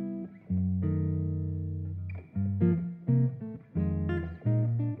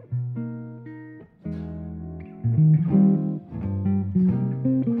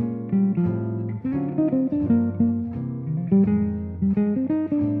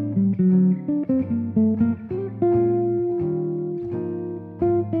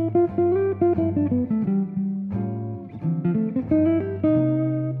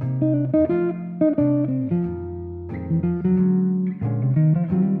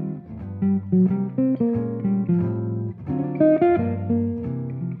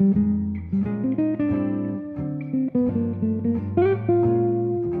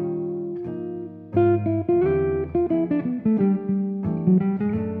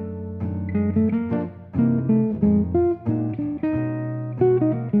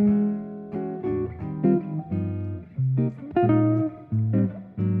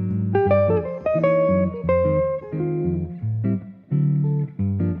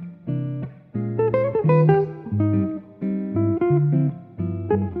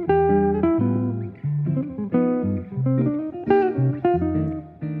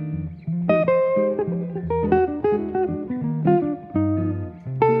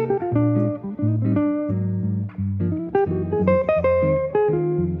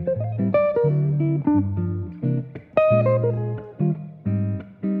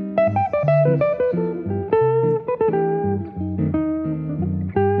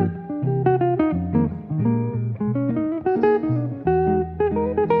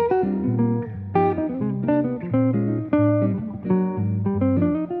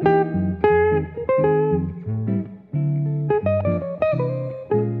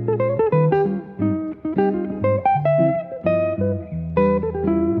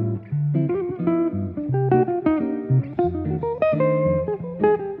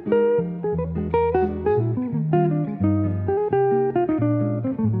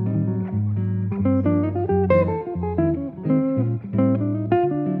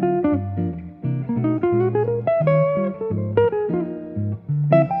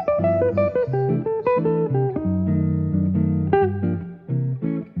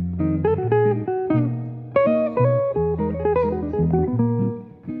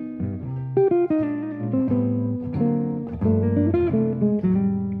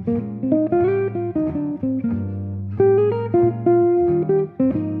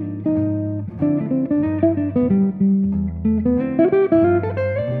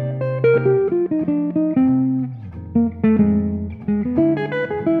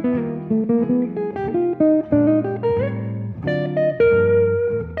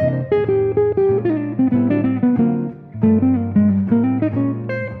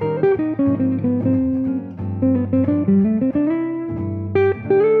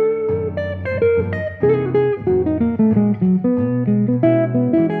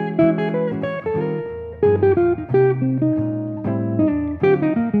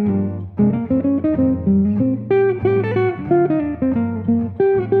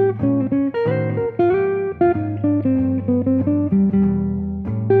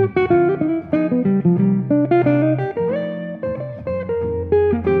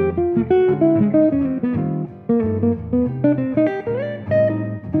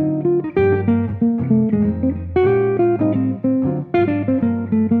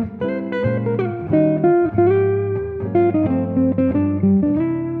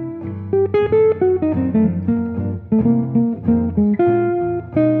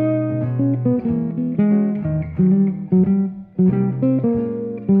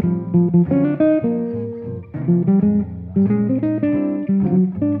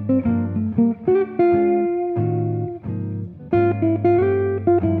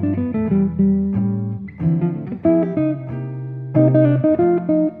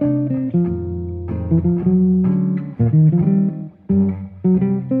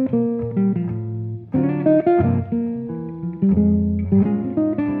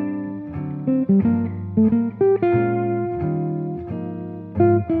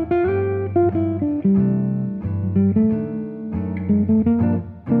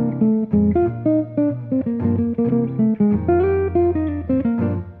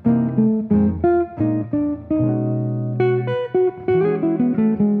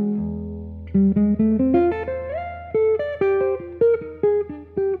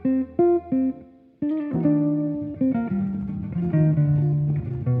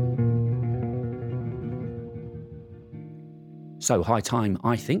 So high time,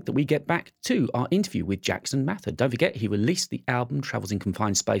 I think, that we get back to our interview with Jackson Mather. Don't forget, he released the album Travels in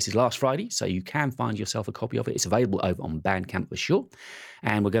Confined Spaces last Friday, so you can find yourself a copy of it. It's available over on Bandcamp for sure.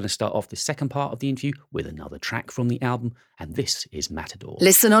 And we're going to start off the second part of the interview with another track from the album, and this is Matador.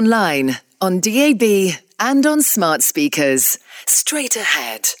 Listen online, on DAB and on smart speakers. Straight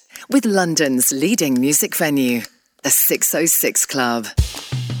Ahead, with London's leading music venue, the 606 Club.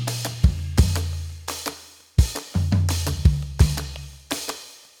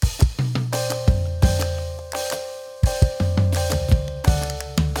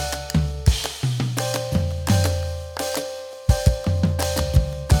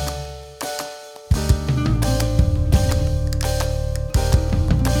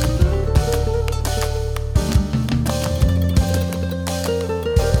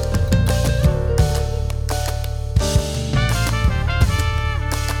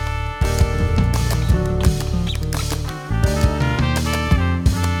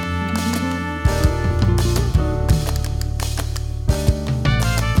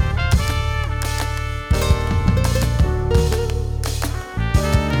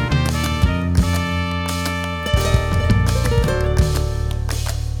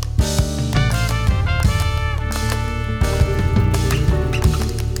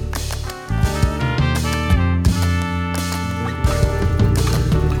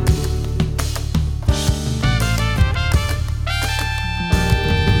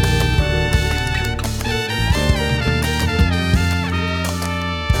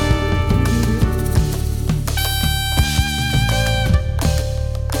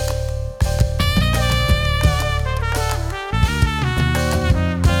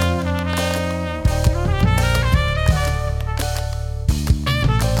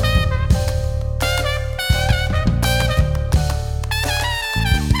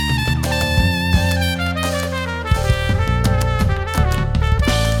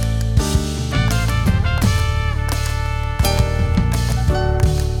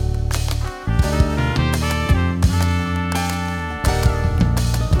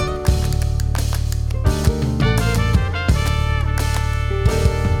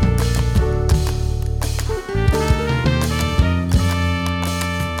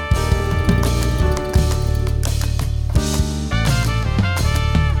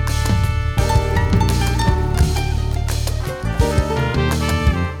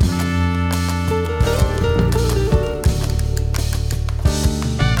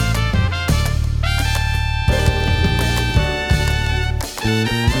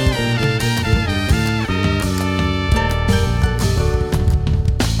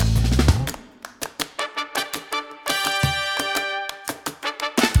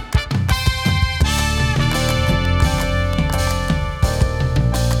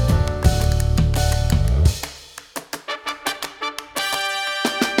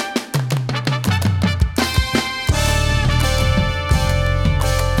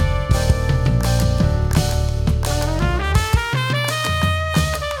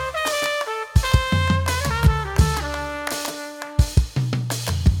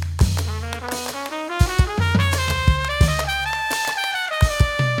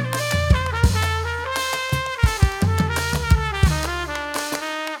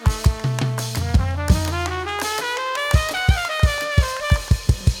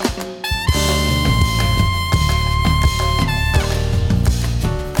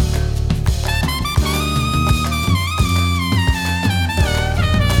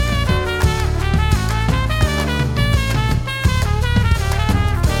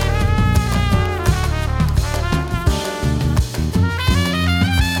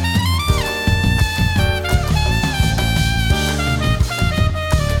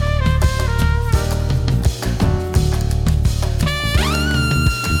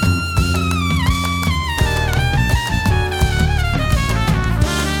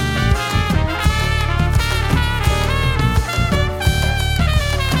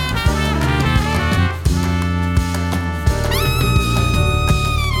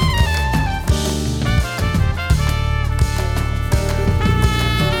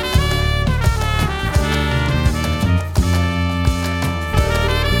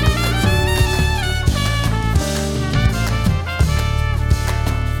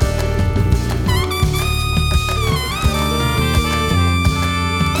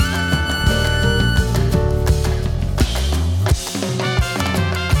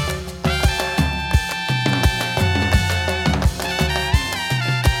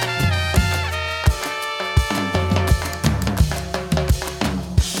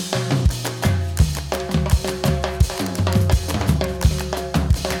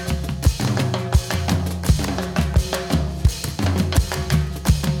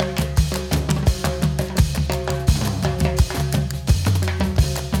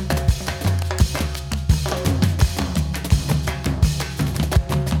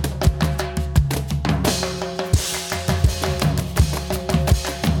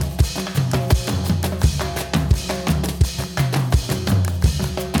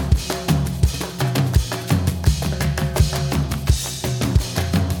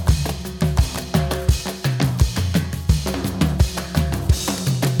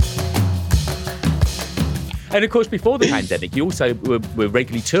 And of course, before the pandemic, you also were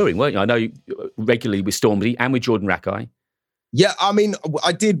regularly touring, weren't you? I know you regularly with Stormzy and with Jordan Rakei. Yeah, I mean,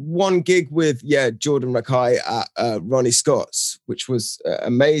 I did one gig with Jordan Rakei at Ronnie Scott's, which was an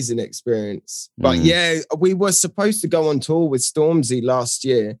amazing experience. But we were supposed to go on tour with Stormzy last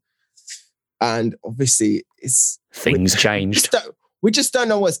year, and obviously things changed. We just don't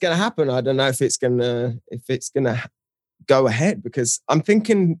know what's going to happen. I don't know if it's gonna go ahead, because I'm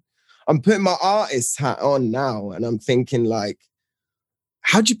putting my artist hat on now, and I'm thinking like,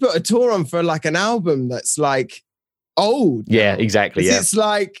 how'd you put a tour on for like an album that's like old? Yeah, exactly. Yeah. It's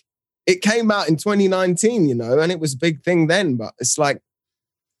like it came out in 2019, and it was a big thing then, but it's like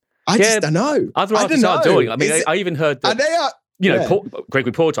I just don't know. Other artists are doing. I mean, I even heard that.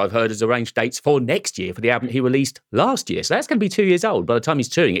 Gregory Porter, I've heard, has arranged dates for next year for the album he released last year. So that's going to be 2 years old by the time he's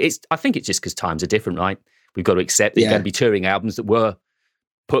touring. I think it's just because times are different, right? We've got to accept that you're going to be touring albums that were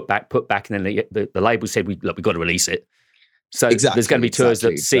put back, and then the label said, we've got to release it. So there's going to be tours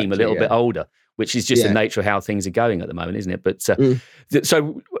that seem a little bit older, which is just the nature of how things are going at the moment, isn't it? But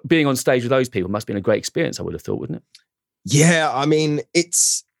so being on stage with those people must have been a great experience, I would have thought, wouldn't it? Yeah, I mean, it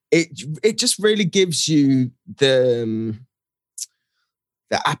just really gives you the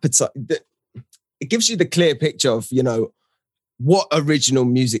appetite. It gives you the clear picture of, what original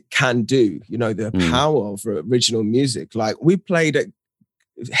music can do, the power of original music. Like we played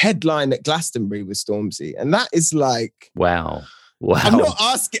headline at Glastonbury with Stormzy, and that is like, wow. I'm not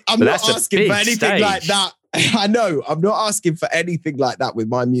asking for anything like that. I know I'm not asking for anything like that with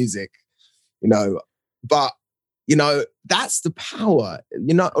my music, but that's the power.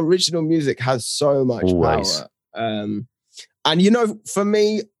 Original music has so much power. And for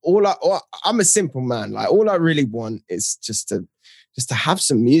me, I'm a simple man. Like all I really want is just to have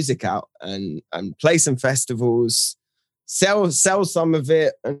some music out and play some festivals, sell some of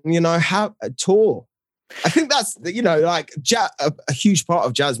it, and have a tour. I think that's like a huge part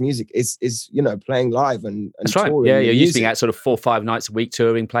of jazz music is playing live and that's right. touring. Yeah, you're used to being out sort of 4 or 5 nights a week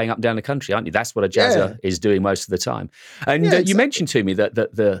touring, playing up and down the country, aren't you? That's what a jazzer is doing most of the time. And you mentioned to me that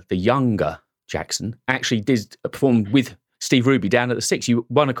the younger Jackson actually did perform with Steve Ruby down at the Six. You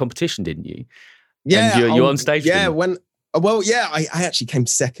won a competition, didn't you? Yeah. And you're on stage with him. I actually came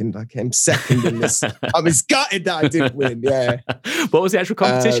second. I came second in this. I was gutted that I didn't win, yeah. What was the actual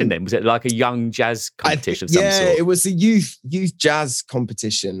competition then? Was it like a young jazz competition of some sort? Yeah, it was a youth jazz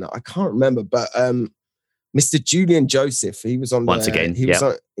competition. I can't remember, but Mr. Julian Joseph, he was on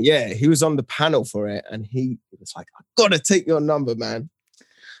he was on the panel for it, and he was like, I've got to take your number, man.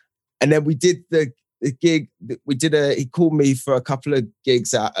 And then we did the gig. He called me for a couple of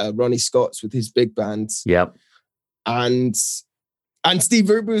gigs at Ronnie Scott's with his big band. Yep. And Steve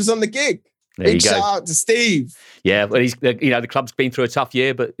Ruby was on the gig. Big shout out to Steve. Yeah, well, he's the club's been through a tough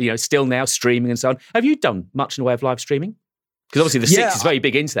year, but still now streaming and so on. Have you done much in the way of live streaming? Because obviously the Six is very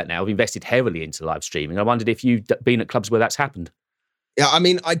big into that now. I've invested heavily into live streaming. I wondered if you've been at clubs where that's happened. Yeah, I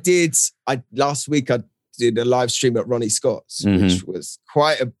mean, I did. Last week I did a live stream at Ronnie Scott's, which was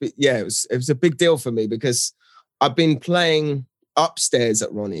quite a bit. Yeah, it was a big deal for me because I've been playing upstairs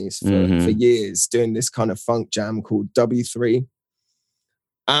at Ronnie's for years, doing this kind of funk jam called W3,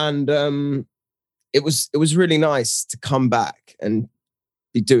 and it was really nice to come back and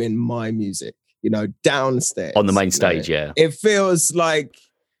be doing my music, downstairs on the main stage. Yeah, it feels like,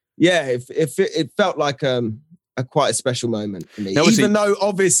 it felt like quite a special moment for me. Now, even though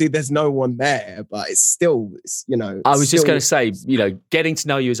obviously there's no one there, but it's still, I was just going to say, getting to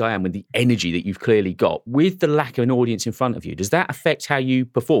know you as I am with the energy that you've clearly got, with the lack of an audience in front of you, does that affect how you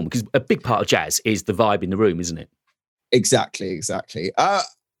perform? Because a big part of jazz is the vibe in the room, isn't it? Exactly. I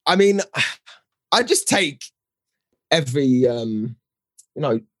mean, I just take every,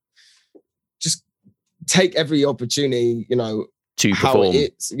 just take every opportunity, to perform.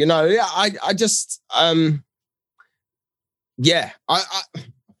 It's, I just, I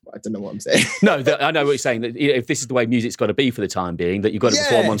don't know what I'm saying. No, I know what you're saying. That if this is the way music's got to be for the time being, that you've got to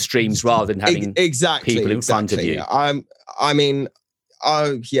perform on streams rather than having people in front of you.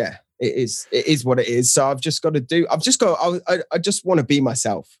 It is what it is. So I've just got to I just want to be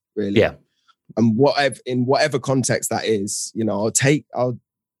myself, really. Yeah. And in whatever context that is, I'll take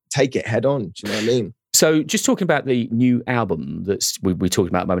it head on. Do you know what I mean? So just talking about the new album that we talked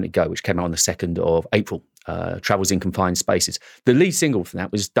about a moment ago, which came out on the 2nd of April, Travels in Confined Spaces. The lead single from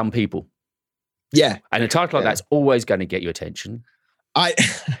that was Dumb People. Yeah. And a title like that's always going to get your attention.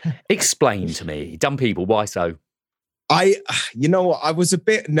 Explain to me, Dumb People, why so? I was a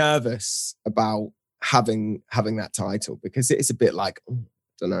bit nervous about having that title because it's a bit like, I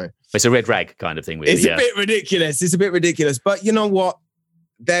don't know. It's a red rag kind of thing. Really, it's a bit ridiculous. But you know what?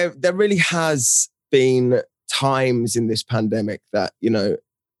 There really has been times in this pandemic that, you know,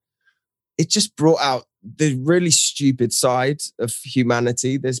 it just brought out the really stupid side of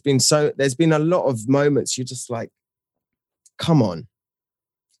humanity. There's been a lot of moments you're just like, come on.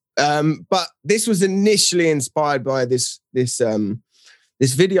 But this was initially inspired by this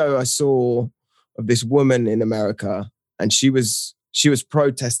video I saw of this woman in America, and she was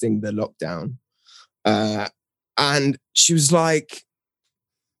protesting the lockdown. And she was like,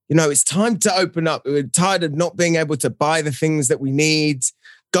 you know, it's time to open up. We're tired of not being able to buy the things that we need,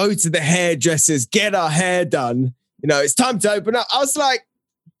 go to the hairdressers, get our hair done. You know, it's time to open up. I was like,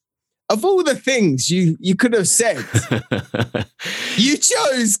 of all the things you could have said, you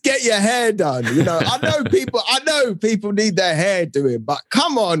chose get your hair done. You know, I know people need their hair doing, but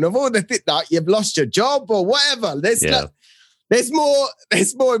come on, of all the things that you've lost your job or whatever, there's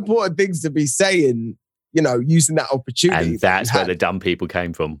more important things to be saying, you know, using that opportunity. And that's where the dumb people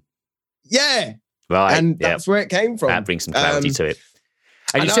came from. Yeah. Right. And that's where it came from. That brings some clarity to it.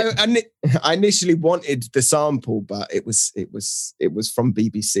 And I initially wanted the sample, but it was from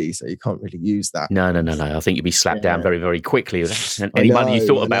BBC, so you can't really use that. No. I think you'd be slapped down very, very quickly. Any money you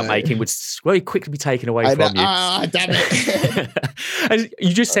thought about making would very quickly be taken away from you. Ah, damn it. And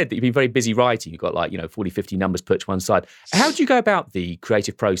you just said that you've been very busy writing. You've got 40, 50 numbers put to one side. How do you go about the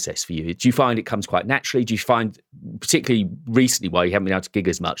creative process for you? Do you find it comes quite naturally? Do you find, particularly recently while you haven't been able to gig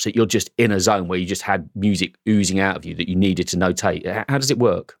as much, that you're just in a zone where you just had music oozing out of you that you needed to notate? How does it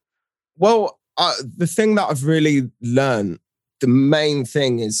work? Well, the thing that I've really learned, the main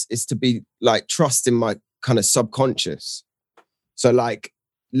thing is to be like trusting my kind of subconscious. So like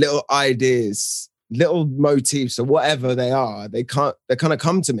little ideas, little motifs or whatever they are, they kind of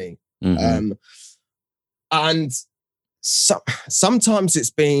come to me. Mm-hmm. And sometimes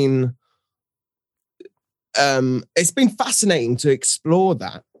it's been fascinating to explore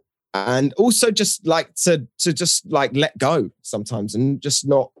that. And also just like to just like let go sometimes and just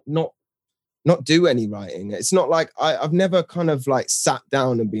not do any writing. It's not like I've never kind of like sat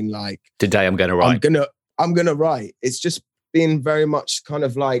down and been like, today I'm going to write. I'm going to write. It's just been very much kind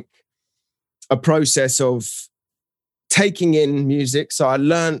of like a process of taking in music. So I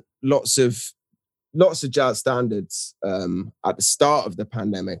learned lots of jazz standards at the start of the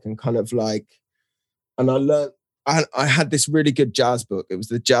pandemic, and kind of like, and I had this really good jazz book. It was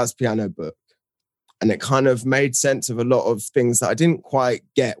the Jazz Piano book. And it kind of made sense of a lot of things that I didn't quite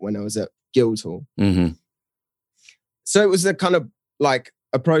get when I was at Guildhall. Mm-hmm. So it was a kind of like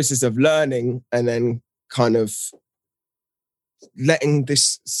a process of learning and then kind of letting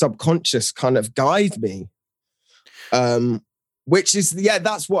this subconscious kind of guide me. Which is,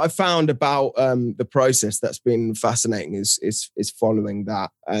 that's what I found about the process that's been fascinating is following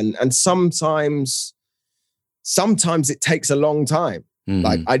that. And sometimes it takes a long time. Mm-hmm.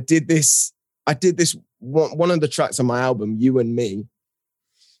 Like I did this one of the tracks on my album, You and Me.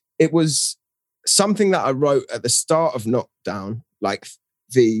 It was something that I wrote at the start of Knockdown, like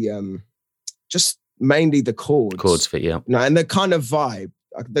the just mainly the chords fit, yeah. And the kind of vibe.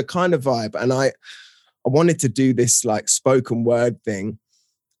 And I wanted to do this like spoken word thing,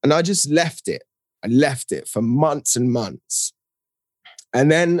 and I just left it. I left it for months and months,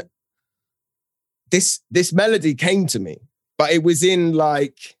 and then this melody came to me, but it was in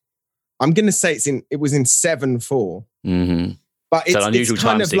like, I'm going to say it was in 7/4. Mm-hmm. But it's an unusual it's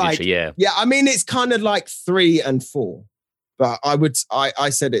kind of like, yeah. I mean, it's kind of like 3 and 4, but I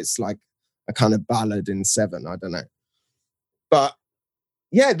said it's like a kind of ballad in 7. I don't know. But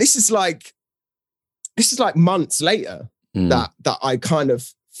yeah, this is like months later that I kind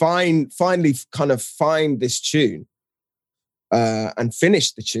of finally find this tune and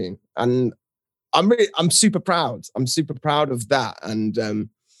finish the tune. And I'm super proud. I'm super proud of that. And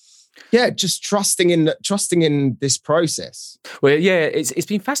just trusting in this process. Well, yeah, it's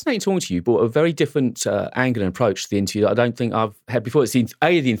been fascinating talking to you, but a very different angle and approach to the interview that I don't think I've had before. It's the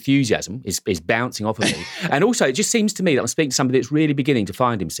enthusiasm is bouncing off of me, and also it just seems to me that I'm speaking to somebody that's really beginning to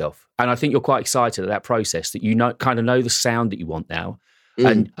find himself. And I think you're quite excited at that process, that you kind of know the sound that you want now.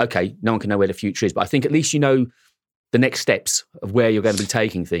 And okay, no one can know where the future is, but I think at least you know the next steps of where you're going to be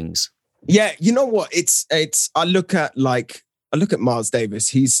taking things. Yeah, you know what? It's. I look at Miles Davis.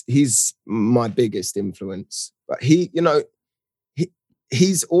 He's my biggest influence. But he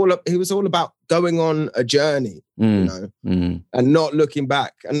was all about going on a journey, and not looking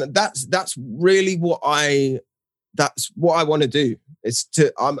back. And that's really what I want to do.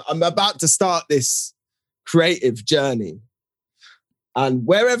 I'm about to start this creative journey, and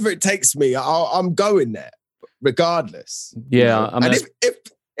wherever it takes me, I'm going there, regardless. Yeah, and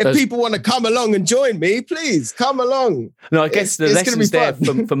if people want to come along and join me, please come along. No, I guess the lessons there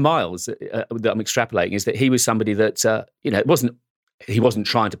fun. from Miles that I'm extrapolating is that he was somebody that, he wasn't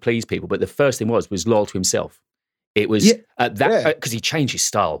trying to please people, but the first thing was loyal to himself. It was because he changed his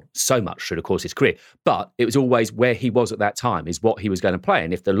style so much through the course of his career, but it was always where he was at that time is what he was going to play.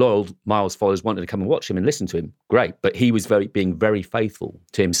 And if the loyal Miles followers wanted to come and watch him and listen to him, great. But he was being very faithful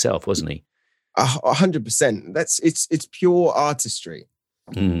to himself, wasn't he? 100%. It's pure artistry.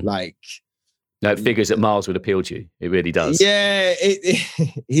 Like, no, it figures that Miles would appeal to you. It really does. Yeah,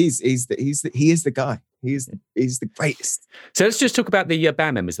 he is the guy. He's the greatest. So let's just talk about the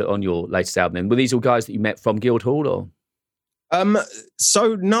band members that are on your latest album. Then were these all guys that you met from Guildhall, or?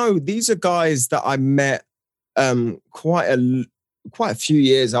 So no, these are guys that I met quite a few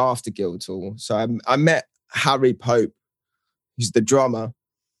years after Guildhall. So I met Harry Pope, who's the drummer.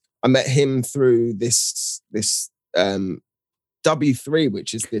 I met him through this W3,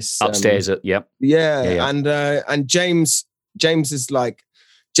 which is this upstairs. Yeah. And James is like,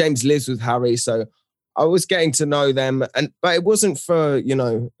 James lives with Harry, so I was getting to know them, but it wasn't for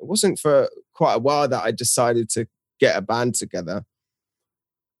quite a while that I decided to get a band together.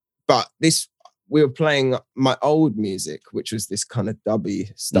 But we were playing my old music, which was this kind of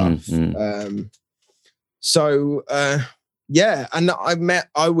dubby stuff. And I met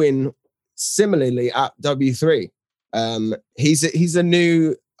Owen similarly at W3. He's a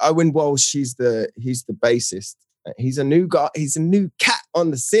new Owen Walsh. He's the bassist. He's a new guy. He's a new cat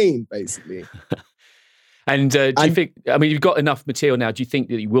on the scene, basically. And do you think, you've got enough material now, do you think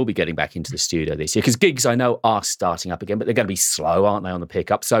that you will be getting back into the studio this year? Because gigs, I know, are starting up again, but they're going to be slow, aren't they, on the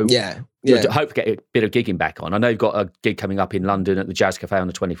pickup? So hope to get a bit of gigging back on. I know you've got a gig coming up in London at the Jazz Cafe on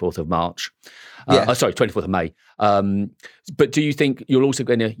the 24th of March. 24th of May. But do you think you're also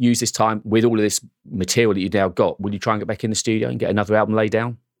going to use this time with all of this material that you've now got? Will you try and get back in the studio and get another album laid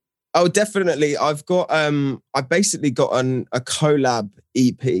down? Oh, definitely. I've got, I basically got a collab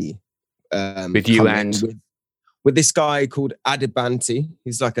EP. With you and with this guy called Adibanti.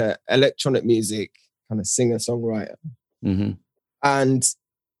 He's like a electronic music kind of singer-songwriter. And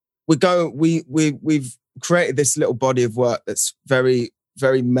we've created this little body of work that's very,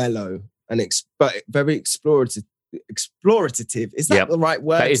 very mellow and but very explorative. Is that the right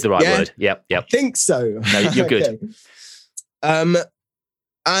word? That is the right word. Yep. I think so. No, you're good. And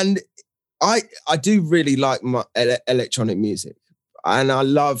I do really like my electronic music, and I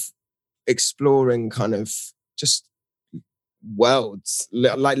love exploring kind of just worlds,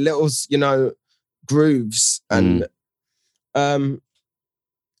 like little, grooves, and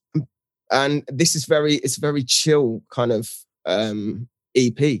this is it's very chill kind of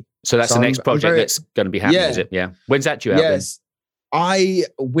EP. So that's the next project that's going to be happening, is it? Yeah. When's that due out? Yes.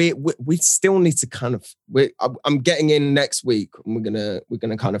 We still need to kind of. I'm getting in next week, and we're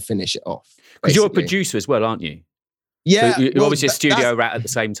gonna kind of finish it off. Because you're a producer as well, aren't you? Yeah, so you're obviously a studio rat at the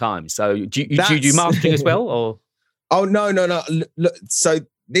same time. So do you do mastering as well, or? Oh no. Look, so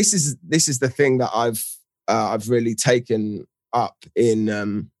this is the thing that I've really taken up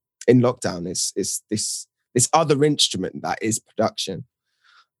in lockdown. Is this other instrument that is production,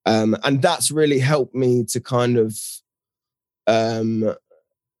 and that's really helped me to kind of,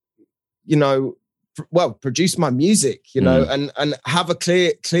 produce my music, and have a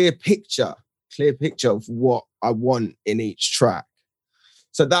clear picture of what I want in each track.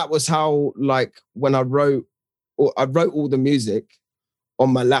 So that was how, like, when I wrote all the music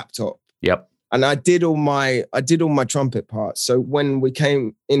on my laptop. Yep. And I did all my trumpet parts. So when we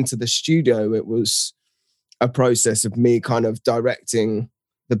came into the studio, it was a process of me kind of directing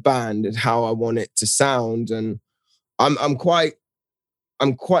the band and how I want it to sound. And I'm quite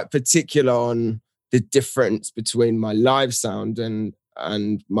particular on the difference between my live sound and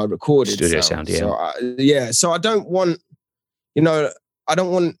my recorded studio sound. So I don't want,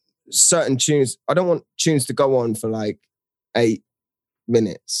 certain tunes. I don't want tunes to go on for like 8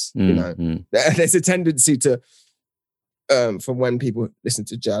 minutes. There's a tendency to, from when people listen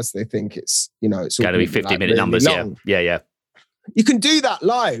to jazz, they think it's got to be 50-minute really numbers. Long. Yeah. You can do that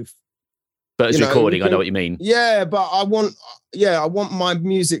live, but as recording, I know what you mean. Yeah, but I want my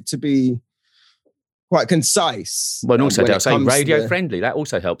music to be quite concise. Well, and also they'll say radio friendly. That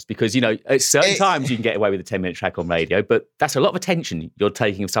also helps because, at certain times you can get away with a 10-minute track on radio, but that's a lot of attention you're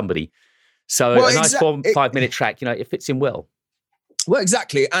taking of somebody. So a nice 4-5-minute track, it fits in well. Well,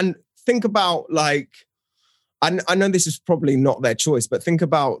 exactly. And think about, like, I know this is probably not their choice, but think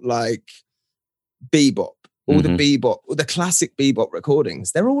about like bebop, all the bebop, all the classic bebop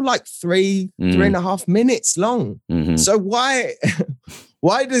recordings. They're all like 3.5 minutes long. So why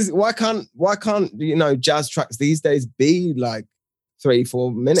can't jazz tracks these days be like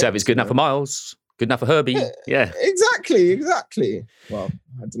 3-4 minutes. So if it's good enough for Miles, good enough for Herbie. Yeah. Exactly. Well,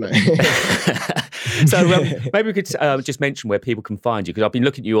 I don't know. So maybe we could just mention where people can find you, because I've been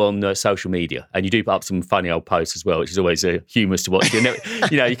looking at you on social media, and you do put up some funny old posts as well, which is always humorous to watch. You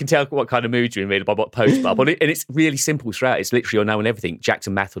know, you can tell what kind of mood you're in really by what posts up on it, and it's really simple throughout. It's literally your name and everything.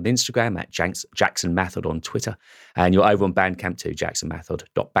 Jackson Mathod on Instagram, at Jackson Mathod on Twitter, and you're over on Bandcamp too,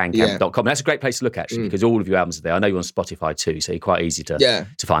 jacksonmathod.bandcamp.com. That's a great place to look actually, because all of your albums are there. I know you're on Spotify too, so you're quite easy to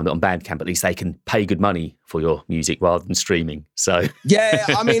find. But on Bandcamp, at least they can pay good money for your music rather than streaming. So yeah,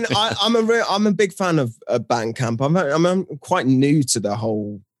 I mean, I'm a big fan of Bandcamp. I'm quite new to the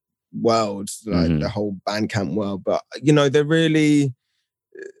whole world, like the whole Bandcamp world. But you know, they're really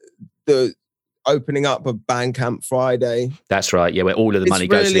the opening up of Bandcamp Friday. That's right. Yeah, where all of the money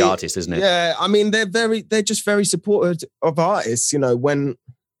goes to the artist, isn't it? Yeah, I mean, they're just very supportive of artists. You know, when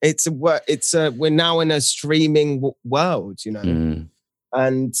we're now in a streaming world. You know,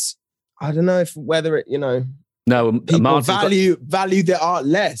 and I don't know whether it, you know. No, people value the art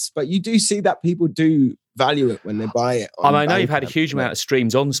less, but you do see that people do value it when they buy it. I know you've had a huge amount of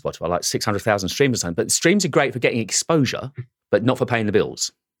streams on Spotify, like 600,000 streams or something, but streams are great for getting exposure, but not for paying the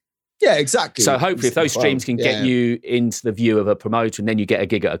bills. Yeah, exactly. So hopefully if those streams can get you into the view of a promoter and then you get a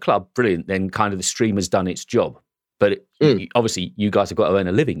gig at a club, brilliant, then kind of the streamer's done its job. But obviously you guys have got to earn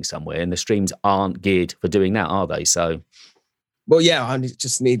a living somewhere, and the streams aren't geared for doing that, are they? So... Well, yeah, I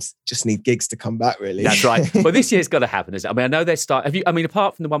just need gigs to come back, really. That's right. Well, this year's got to happen, isn't it? I mean, I know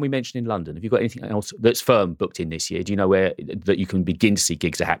apart from the one we mentioned in London, have you got anything else that's firm booked in this year? Do you know where that you can begin to see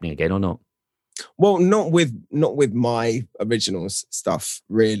gigs are happening again or not? Well, not with my original stuff,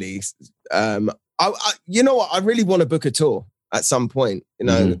 really. You know what? I really want to book a tour at some point. You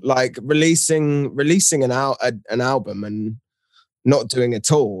know, like releasing an album and not doing a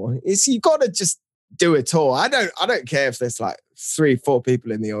tour. You got to just do a tour. I don't care if there's like 3-4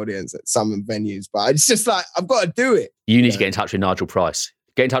 people in the audience at some venues, but it's just like, I've got to do it. You need to get in touch with Nigel Price.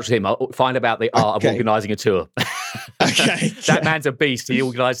 Get in touch with him. I'll find about the art of organising a tour. Okay. That man's a beast. He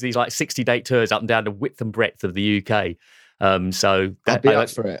organises these like 60-date tours up and down the width and breadth of the UK. So I'll be up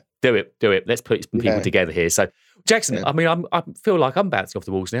for it. Do it. Let's put some people together here. So Jackson, I mean, I feel like I'm bouncing off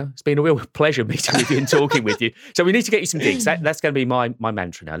the walls now. It's been a real pleasure meeting with you and talking with you. So we need to get you some gigs. That's going to be my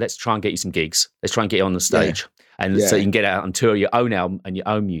mantra now. Let's try and get you some gigs. Let's try and get you on the stage. And so you can get out and tour your own album and your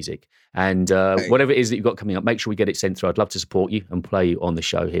own music. And whatever it is that you've got coming up, make sure we get it sent through. I'd love to support you and play you on the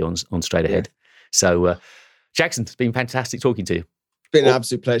show here on Straight Ahead. So Jackson, it's been fantastic talking to you. Been an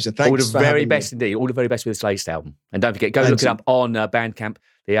absolute pleasure. Thanks. All the very best indeed. All the very best with this latest album. And don't forget, go look it up on Bandcamp.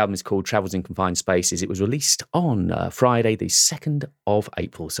 The album is called Travels in Confined Spaces. It was released on Friday, the 2nd of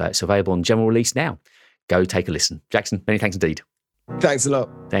April. So it's available on general release now. Go take a listen. Jackson, many thanks indeed. Thanks a lot.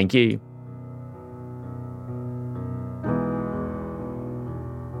 Thank you.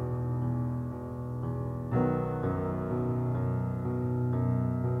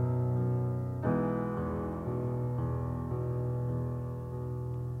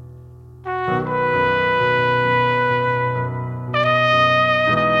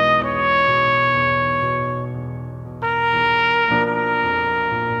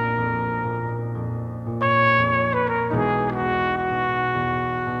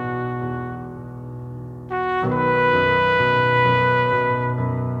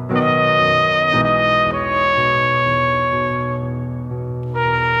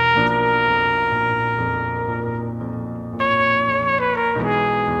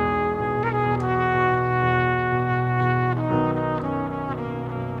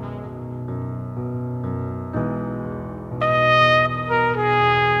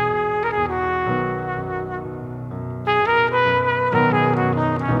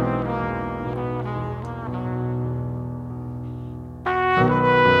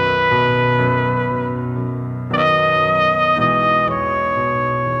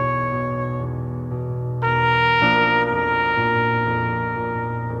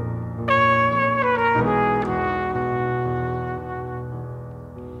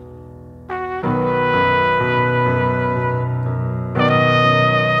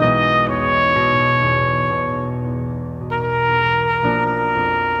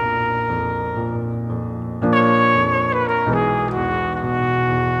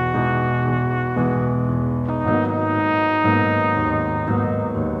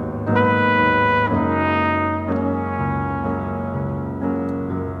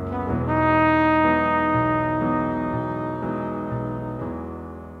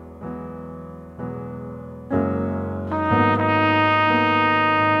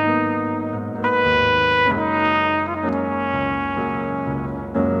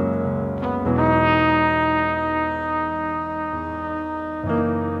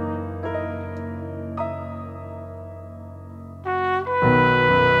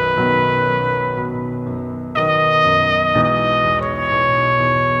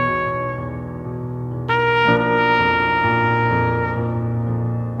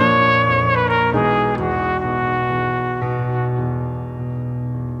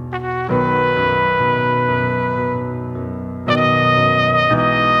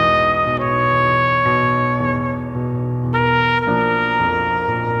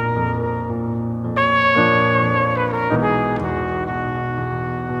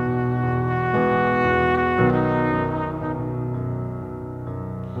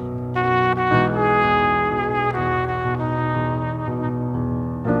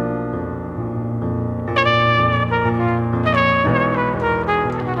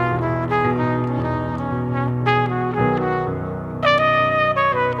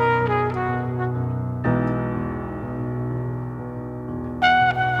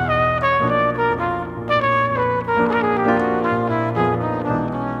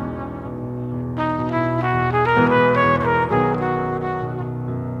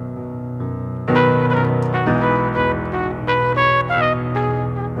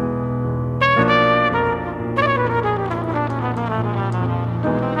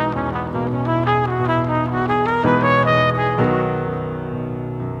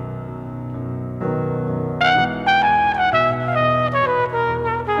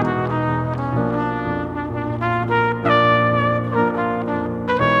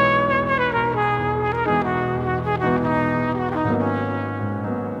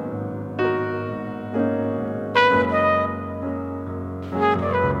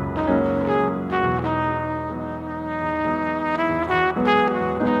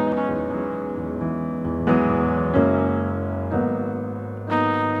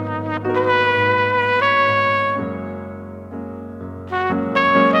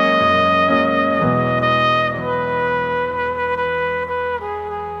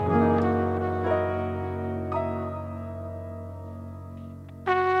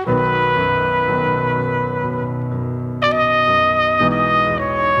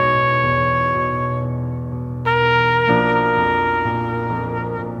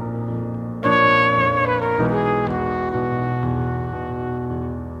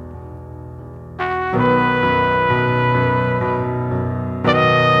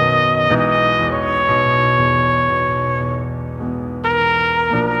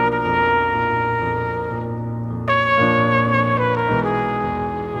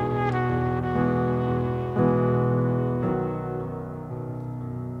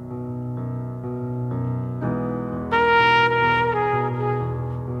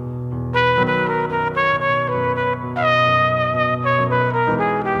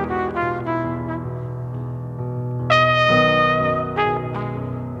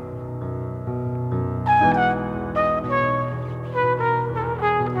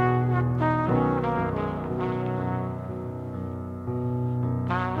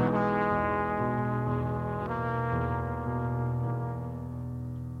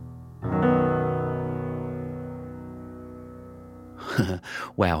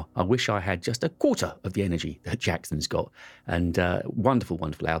 Wow, I wish I had just a quarter of the energy that Jackson's got. And wonderful,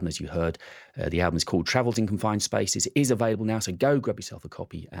 wonderful album, as you heard. The album is called Travels in Confined Spaces. It is available now, so go grab yourself a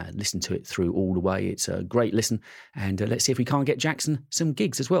copy and listen to it through all the way. It's a great listen. And let's see if we can't get Jackson some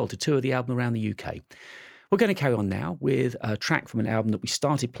gigs as well to tour the album around the UK. We're going to carry on now with a track from an album that we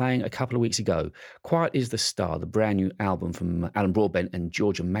started playing a couple of weeks ago. Quiet is the Star, the brand new album from Alan Broadbent and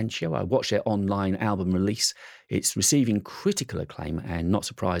Giorgio Mancio. I watched their online album release. It's receiving critical acclaim, and not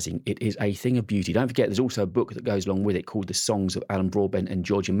surprising, it is a thing of beauty. Don't forget, there's also a book that goes along with it called The Songs of Alan Broadbent and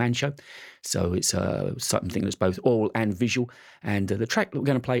Giorgio Mancio. So it's something that's both oral and visual. And the track that we're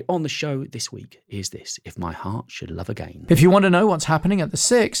going to play on the show this week is this, If My Heart Should Love Again. If you want to know what's happening at the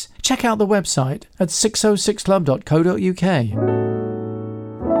Six, check out the website at 606club.co.uk.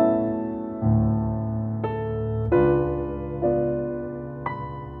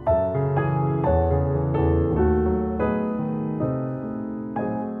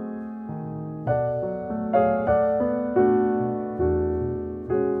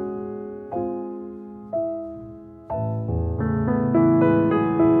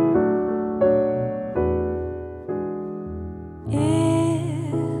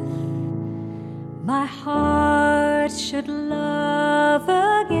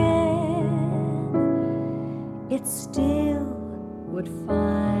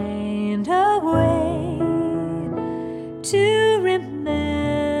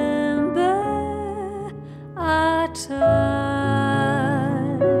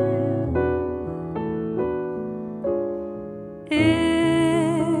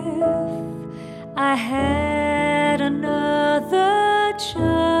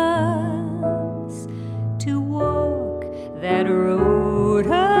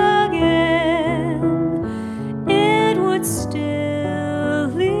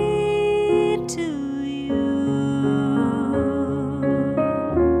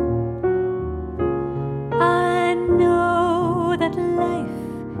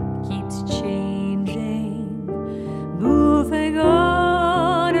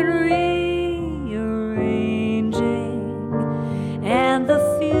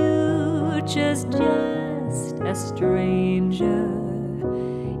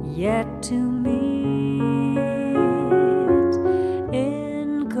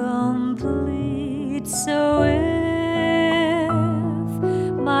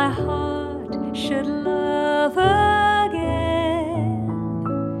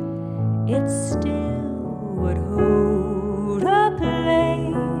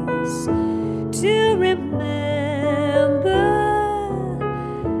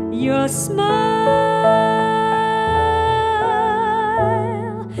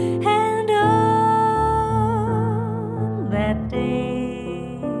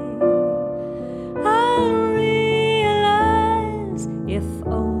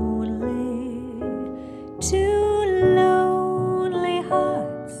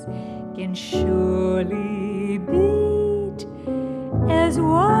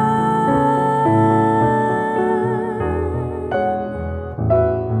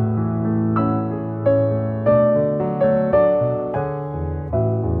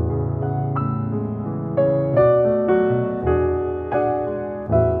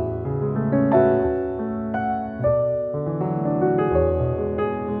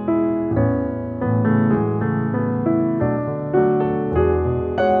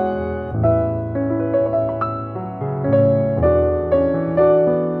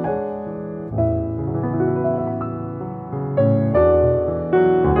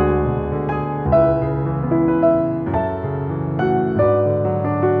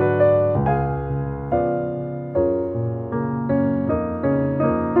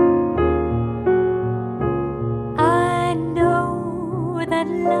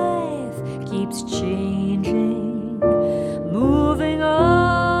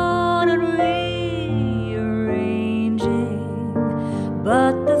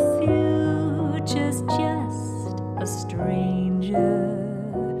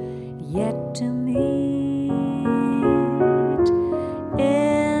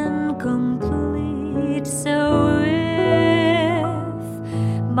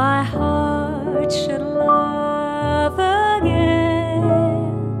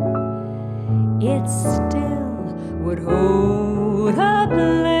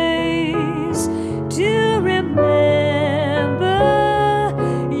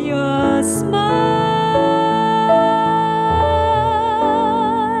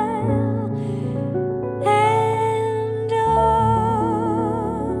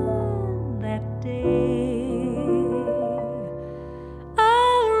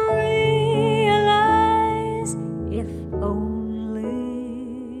 Only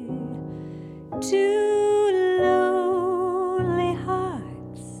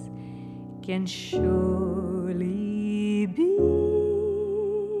can surely beat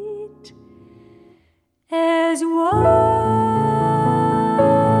as one.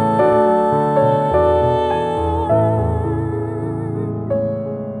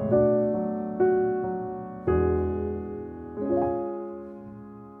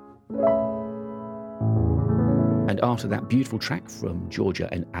 And after that beautiful track from Georgia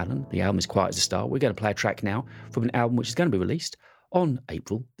and Alan, the album is Quiet as a Star, we're going to play a track now from an album which is going to be released on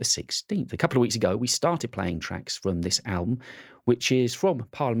April the 16th. A couple of weeks ago, we started playing tracks from this album, which is from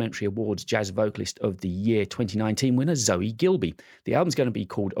Parliamentary Awards Jazz Vocalist of the Year 2019 winner Zoe Gilby. The album's going to be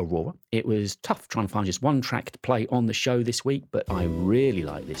called Aurora. It was tough trying to find just one track to play on the show this week, but I really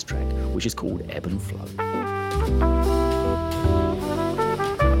like this track, which is called Ebb and Flow.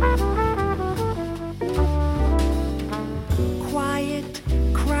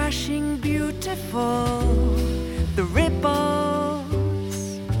 Crashing beautiful, the ripples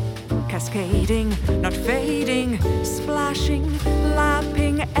cascading, not fading, splashing,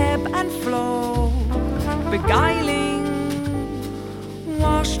 lapping, ebb and flow, beguiling,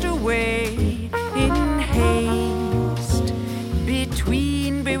 washed away in haste,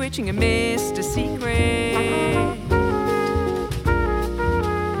 between bewitching and mist, a secret,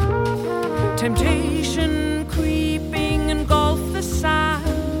 temptation creeping engulf the sand.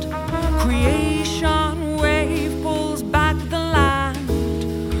 Creation wave pulls back the land,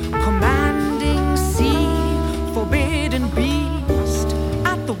 commanding sea, forbidden beast,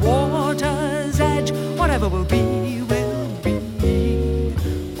 at the water's edge, whatever will be, will be.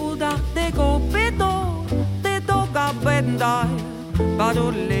 Uda de go bedo, de doga bendai,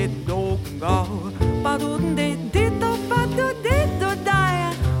 bado le doga, bado de do bado de do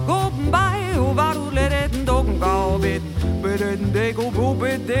dia, go by, bado le de doga bit, beden de go bo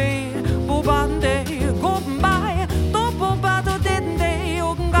bede. Bande go by to bado dende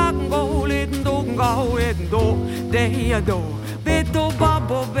ogan go lit do go endo de do beto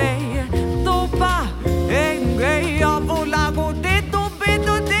babo be to ba engay avola go de to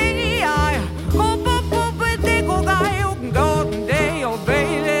beto de ay go babo be go ga go de o be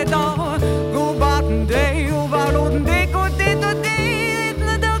do go bande o valon de go de to de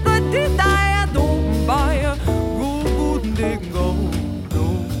do go de da do by go de go.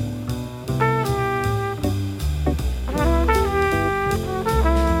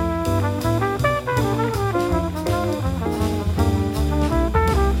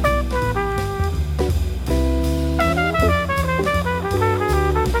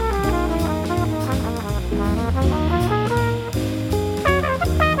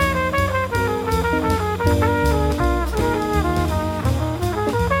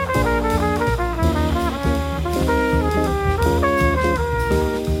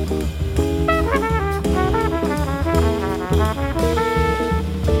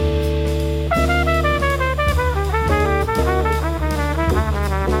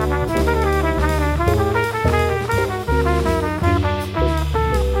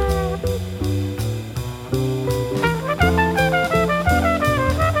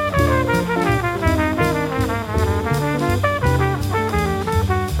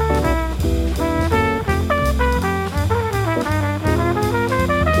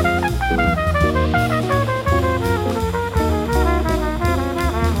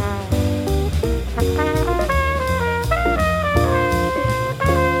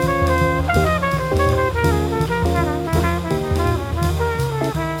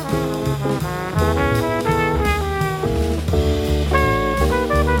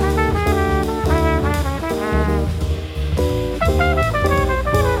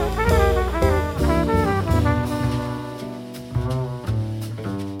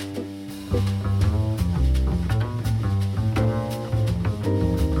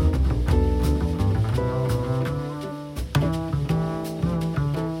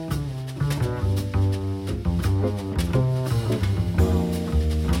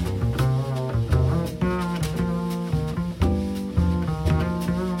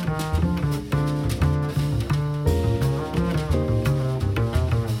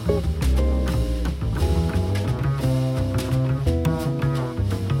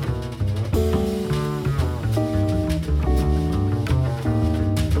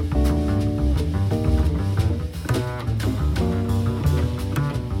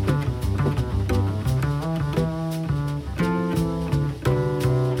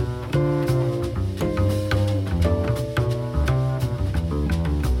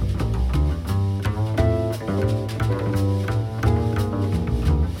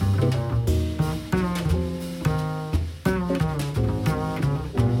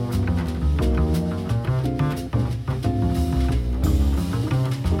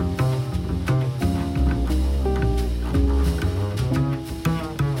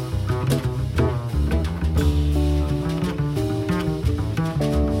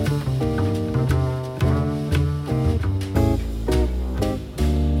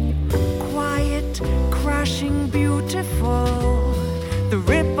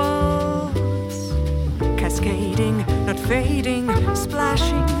 cascading, not fading,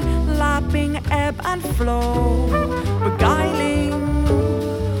 splashing, lapping, ebb and flow, beguiling,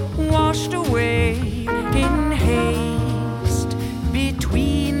 washed away in haste,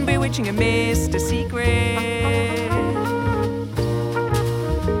 between bewitching and mist, a secret.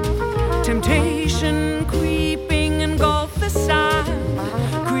 Temptation creeping engulf the sand.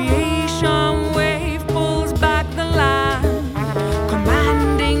 Creation wave pulls back the land.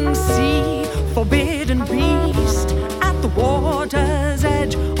 Commanding sea, forbidden beast. At the water's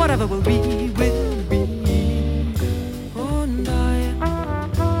edge, whatever will be, will be.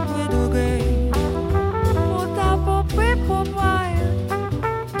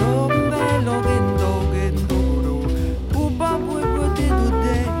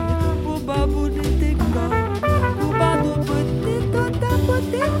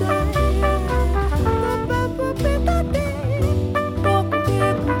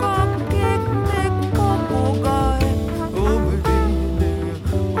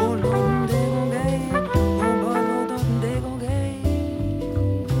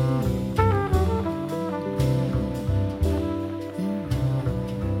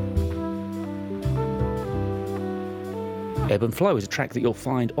 Ebb and Flow is a track that you'll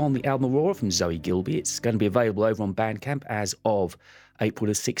find on the album Aurora from Zoe Gilby. It's going to be available over on Bandcamp as of April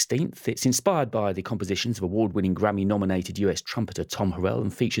the 16th. It's inspired by the compositions of award-winning Grammy-nominated US trumpeter Tom Harrell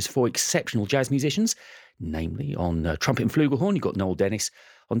and features 4 exceptional jazz musicians, namely on trumpet and flugelhorn, you've got Noel Dennis,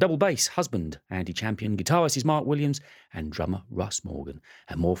 on double bass, Husband, Andy Champion, guitarist is Mark Williams, and drummer Russ Morgan.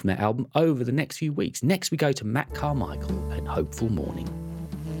 And more from that album over the next few weeks. Next we go to Matt Carmichael and Hopeful Morning.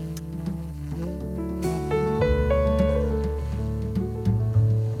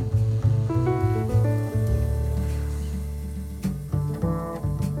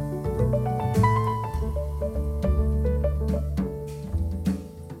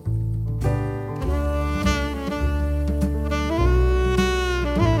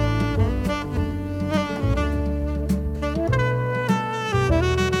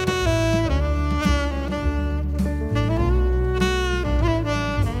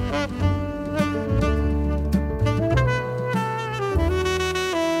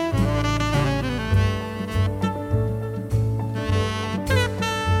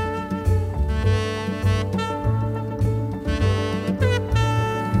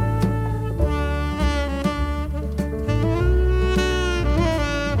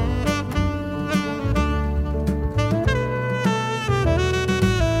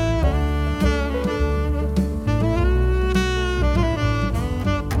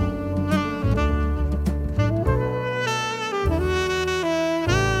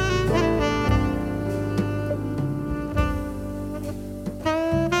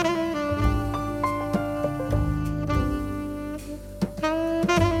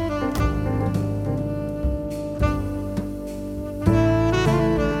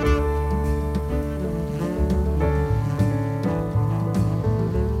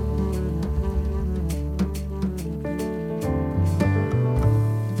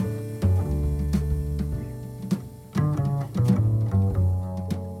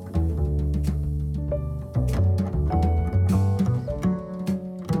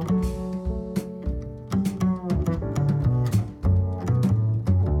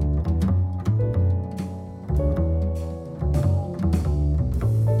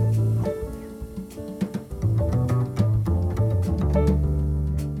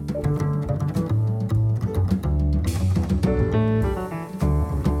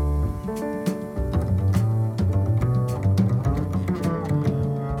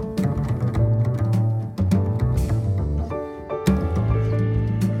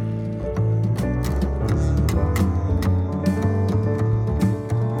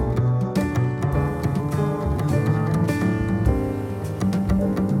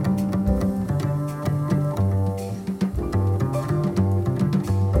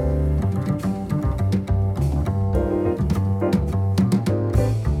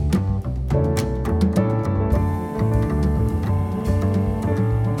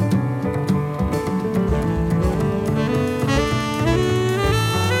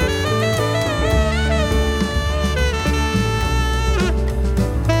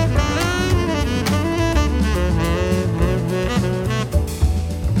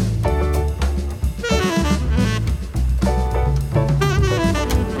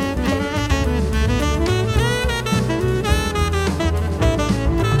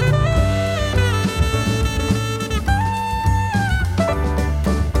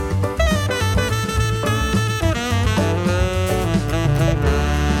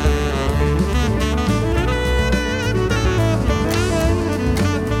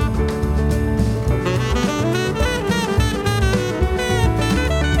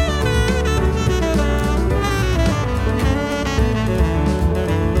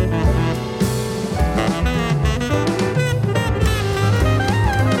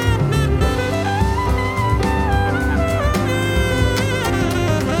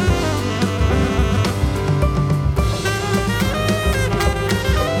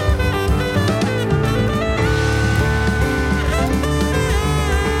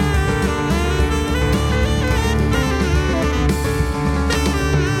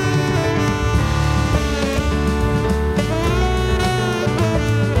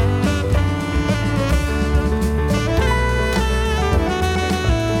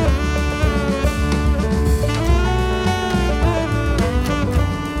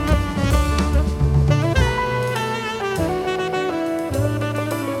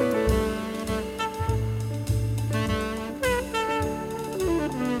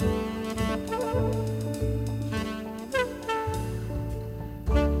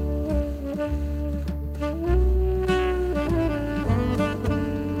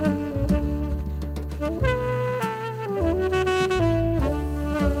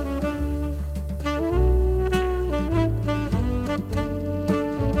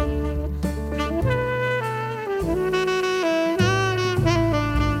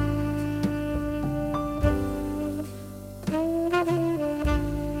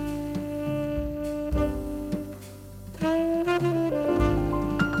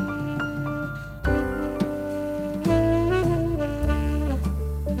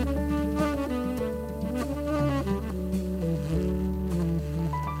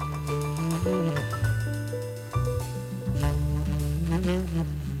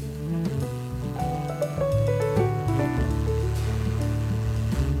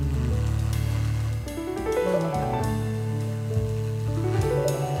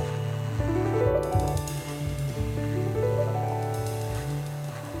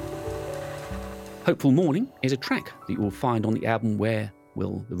 Hopeful Morning is a track that you will find on the album Where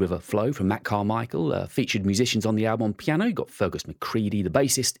Will the River Flow from Matt Carmichael. Featured musicians on the album on piano, you've got Fergus McCready, the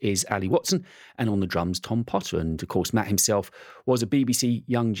bassist is Ali Watson, and on the drums Tom Potter. And of course Matt himself was a BBC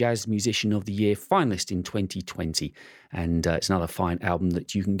Young Jazz Musician of the Year finalist in 2020, and it's another fine album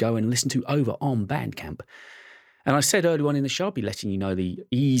that you can go and listen to over on Bandcamp. And I said earlier on in the show, I'll be letting you know the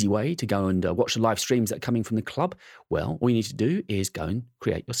easy way to go and watch the live streams that are coming from the club. Well, all you need to do is go and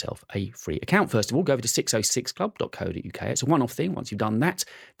create yourself a free account. First of all, go over to 606club.co.uk. It's a one-off thing. Once you've done that,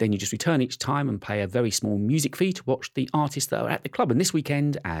 then you just return each time and pay a very small music fee to watch the artists that are at the club. And this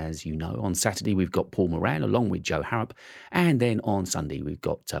weekend, as you know, on Saturday, we've got Paul Moran along with Joe Harrop. And then on Sunday, we've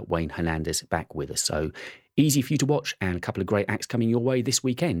got Wayne Hernandez back with us. So easy for you to watch, and a couple of great acts coming your way this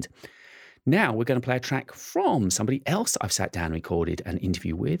weekend. Now we're going to play a track from somebody else I've sat down and recorded an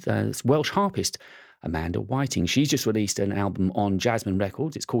interview with. It's Welsh harpist Amanda Whiting. She's just released an album on Jasmine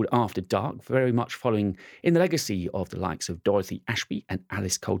Records. It's called After Dark, very much following in the legacy of the likes of Dorothy Ashby and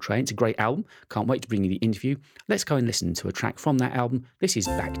Alice Coltrane. It's a great album. Can't wait to bring you the interview. Let's go and listen to a track from that album. This is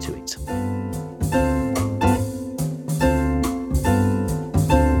Back to It.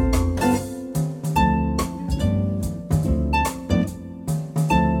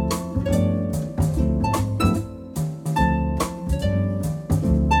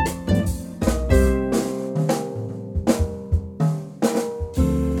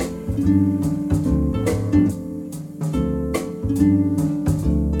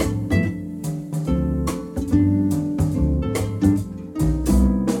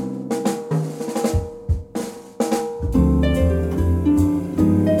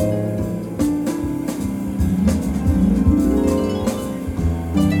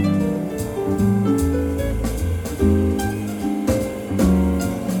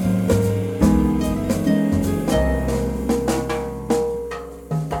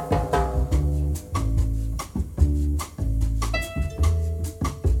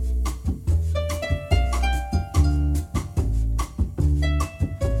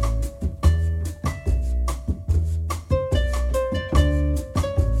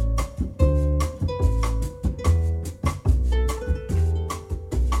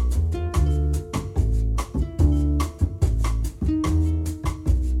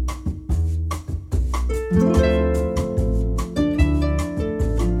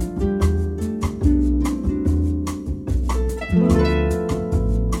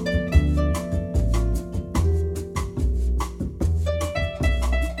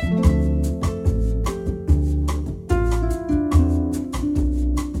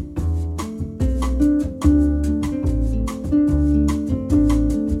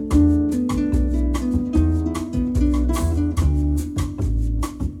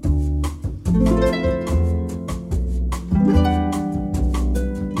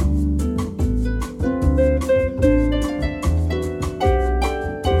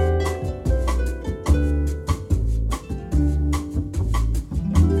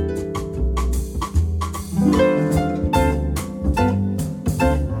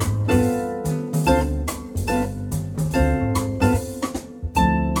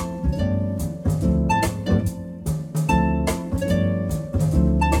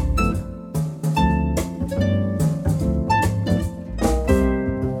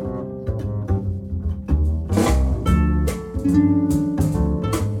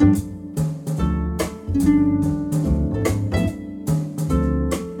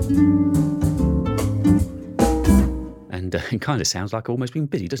 It kind of sounds like I've almost been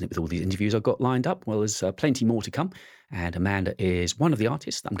busy, doesn't it, with all these interviews I've got lined up? Well, there's plenty more to come, and Amanda is one of the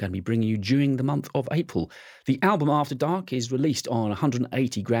artists that I'm going to be bringing you during the month of April. The album After Dark is released on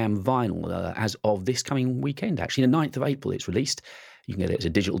 180-gram vinyl as of this coming weekend. Actually, the 9th of April it's released. You can get it as a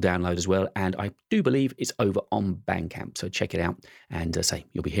digital download as well, and I do believe it's over on Bandcamp, so check it out, and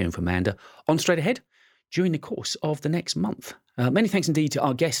you'll be hearing from Amanda on Straight Ahead during the course of the next month. Many thanks indeed to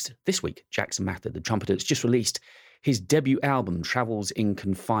our guest this week, Jackson Mather, the trumpeter that's just released his debut album, Travels in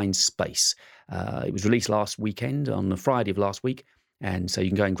Confined Space. It was released last weekend, on the Friday of last week, and so you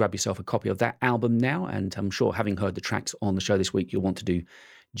can go and grab yourself a copy of that album now, and I'm sure, having heard the tracks on the show this week, you'll want to do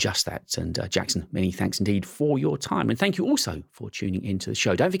just that. And Jackson, many thanks indeed for your time. And thank you also for tuning into the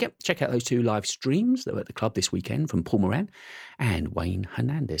show. Don't forget, check out those 2 live streams that were at the club this weekend from Paul Moran and Wayne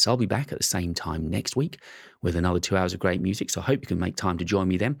Hernandez. I'll be back at the same time next week with another 2 hours of great music, so I hope you can make time to join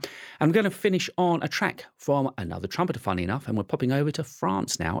me then. I'm going to finish on a track from another trumpeter, funny enough, and we're popping over to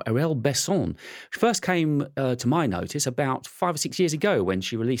France now, Arelle Besson. She first came to my notice about 5 or 6 years ago when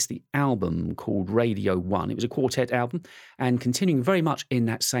she released the album called Radio 1. It was a quartet album, and continuing very much in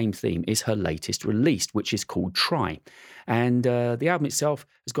that that same theme is her latest release, which is called Try. And the album itself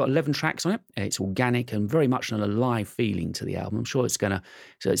has got 11 tracks on it. It's organic and very much an alive feeling to the album. I'm sure it's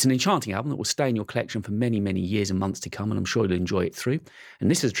an enchanting album that will stay in your collection for many, many years and months to come, and I'm sure you'll enjoy it through. And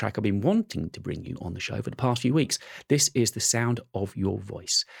this is a track I've been wanting to bring you on the show for the past few weeks. This is The Sound of Your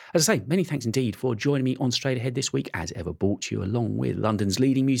Voice. As I say, many thanks indeed for joining me on Straight Ahead this week, as ever brought to you along with London's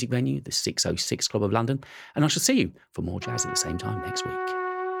leading music venue, the 606 Club of London. And I shall see you for more jazz at the same time next week.